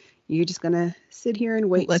 You're just going to sit here and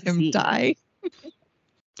wait Let to him see. die.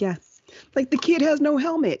 Yeah. Like the kid has no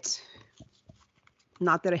helmet.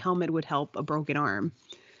 Not that a helmet would help a broken arm.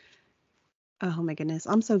 Oh my goodness.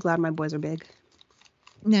 I'm so glad my boys are big.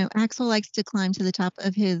 No, Axel likes to climb to the top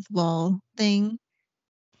of his wall thing.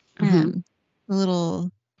 Mm-hmm. The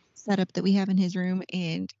little setup that we have in his room.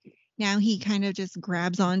 And now he kind of just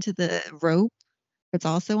grabs onto the rope that's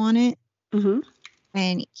also on it. Mm-hmm.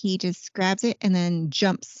 And he just grabs it and then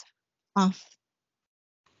jumps off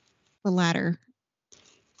the ladder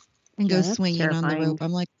and Yeah, goes that's swinging on the terrifying. rope.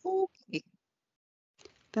 I'm like, okay.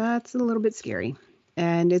 That's a little bit scary.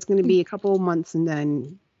 And it's going to be a couple months and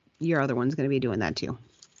then your other one's going to be doing that too.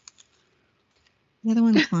 The other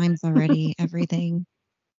one climbs already, everything.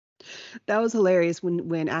 That was hilarious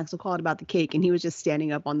when Axel called about the cake and he was just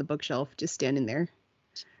standing up on the bookshelf, just standing there.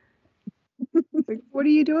 Like, what are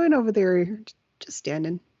you doing over there? Just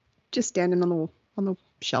standing on the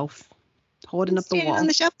shelf, holding up the Standing wall. on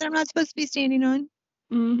the shelf that I'm not supposed to be standing on.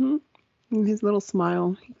 Mm-hmm. And his little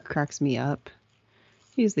smile, he cracks me up.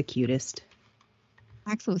 He's the cutest.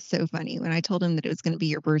 Axel was so funny when I told him that it was going to be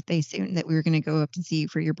your birthday soon, that we were going to go up to see you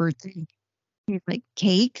for your birthday. He was like,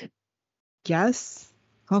 cake? Yes.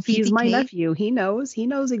 Coffee He's my cake? nephew. He knows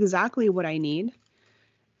exactly what I need.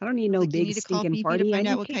 I don't need no Like, you big need to call stinking Fifi to party. I find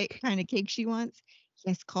out need what cake. kind of cake she wants.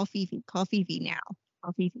 Yes, call Fifi now.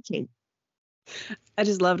 Call Fifi cake. I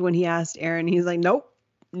just loved when he asked Aaron. He's like, "Nope,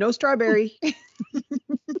 no strawberry."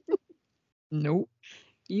 Nope.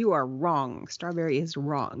 You are wrong. Strawberry is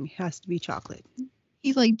wrong. It has to be chocolate.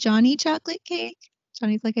 He's like, Johnny chocolate cake?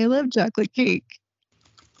 Johnny's like, I love chocolate cake.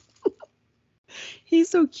 He's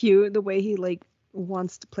so cute the way he like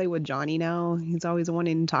wants to play with Johnny now. He's always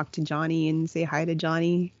wanting to talk to Johnny and say hi to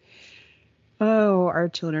Johnny. Oh, our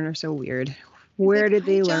children are so weird. Where Like, did hi,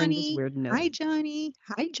 they learn this Johnny. weirdness? Hi, Johnny.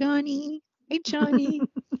 Hi, Johnny. Hi, Johnny.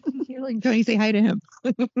 You're like, Johnny, say hi to him.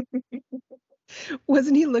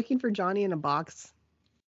 Wasn't he looking for Johnny in a box?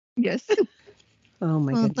 Yes. Oh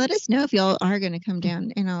my Well, goodness. let us know if y'all are going to come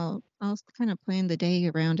down, and I'll kind of plan the day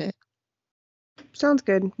around it. Sounds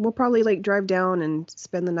good. We'll probably like drive down and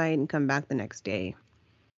spend the night and come back the next day.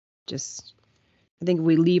 Just, I think if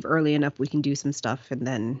we leave early enough, we can do some stuff and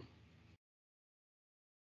then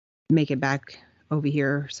make it back over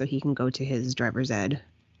here so he can go to his driver's ed.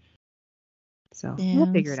 So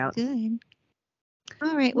we'll figure it out. Good.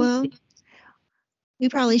 All right. Well, we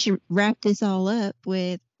probably should wrap this all up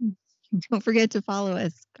with, don't forget to follow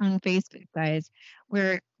us on Facebook, guys,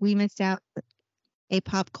 where we missed out a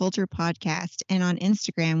pop culture podcast. And on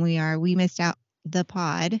Instagram, we missed out the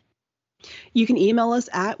pod. You can email us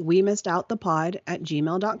at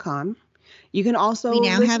wemissedoutthepod@gmail.com. You can also We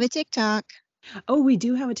now listen. have a TikTok. Oh, we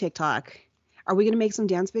do have a TikTok. Are we going to make some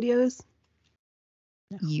dance videos?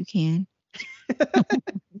 You can.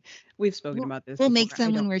 We've spoken about this We'll before. make I some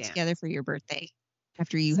when don't we're dance. together for your birthday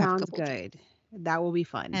after you have a Sounds couple of good. That will be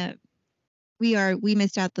fun. We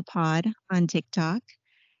missed out the pod on TikTok.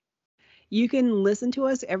 You can listen to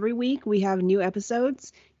us every week. We have new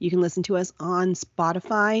episodes. You can listen to us on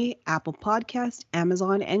Spotify, Apple Podcast,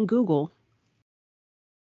 Amazon, and Google.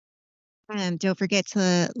 Don't forget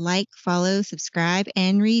to like, follow, subscribe,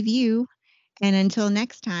 and review. And until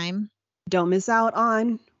next time, Don't miss out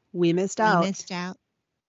on We Missed we Out. missed out.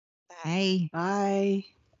 Bye. Bye.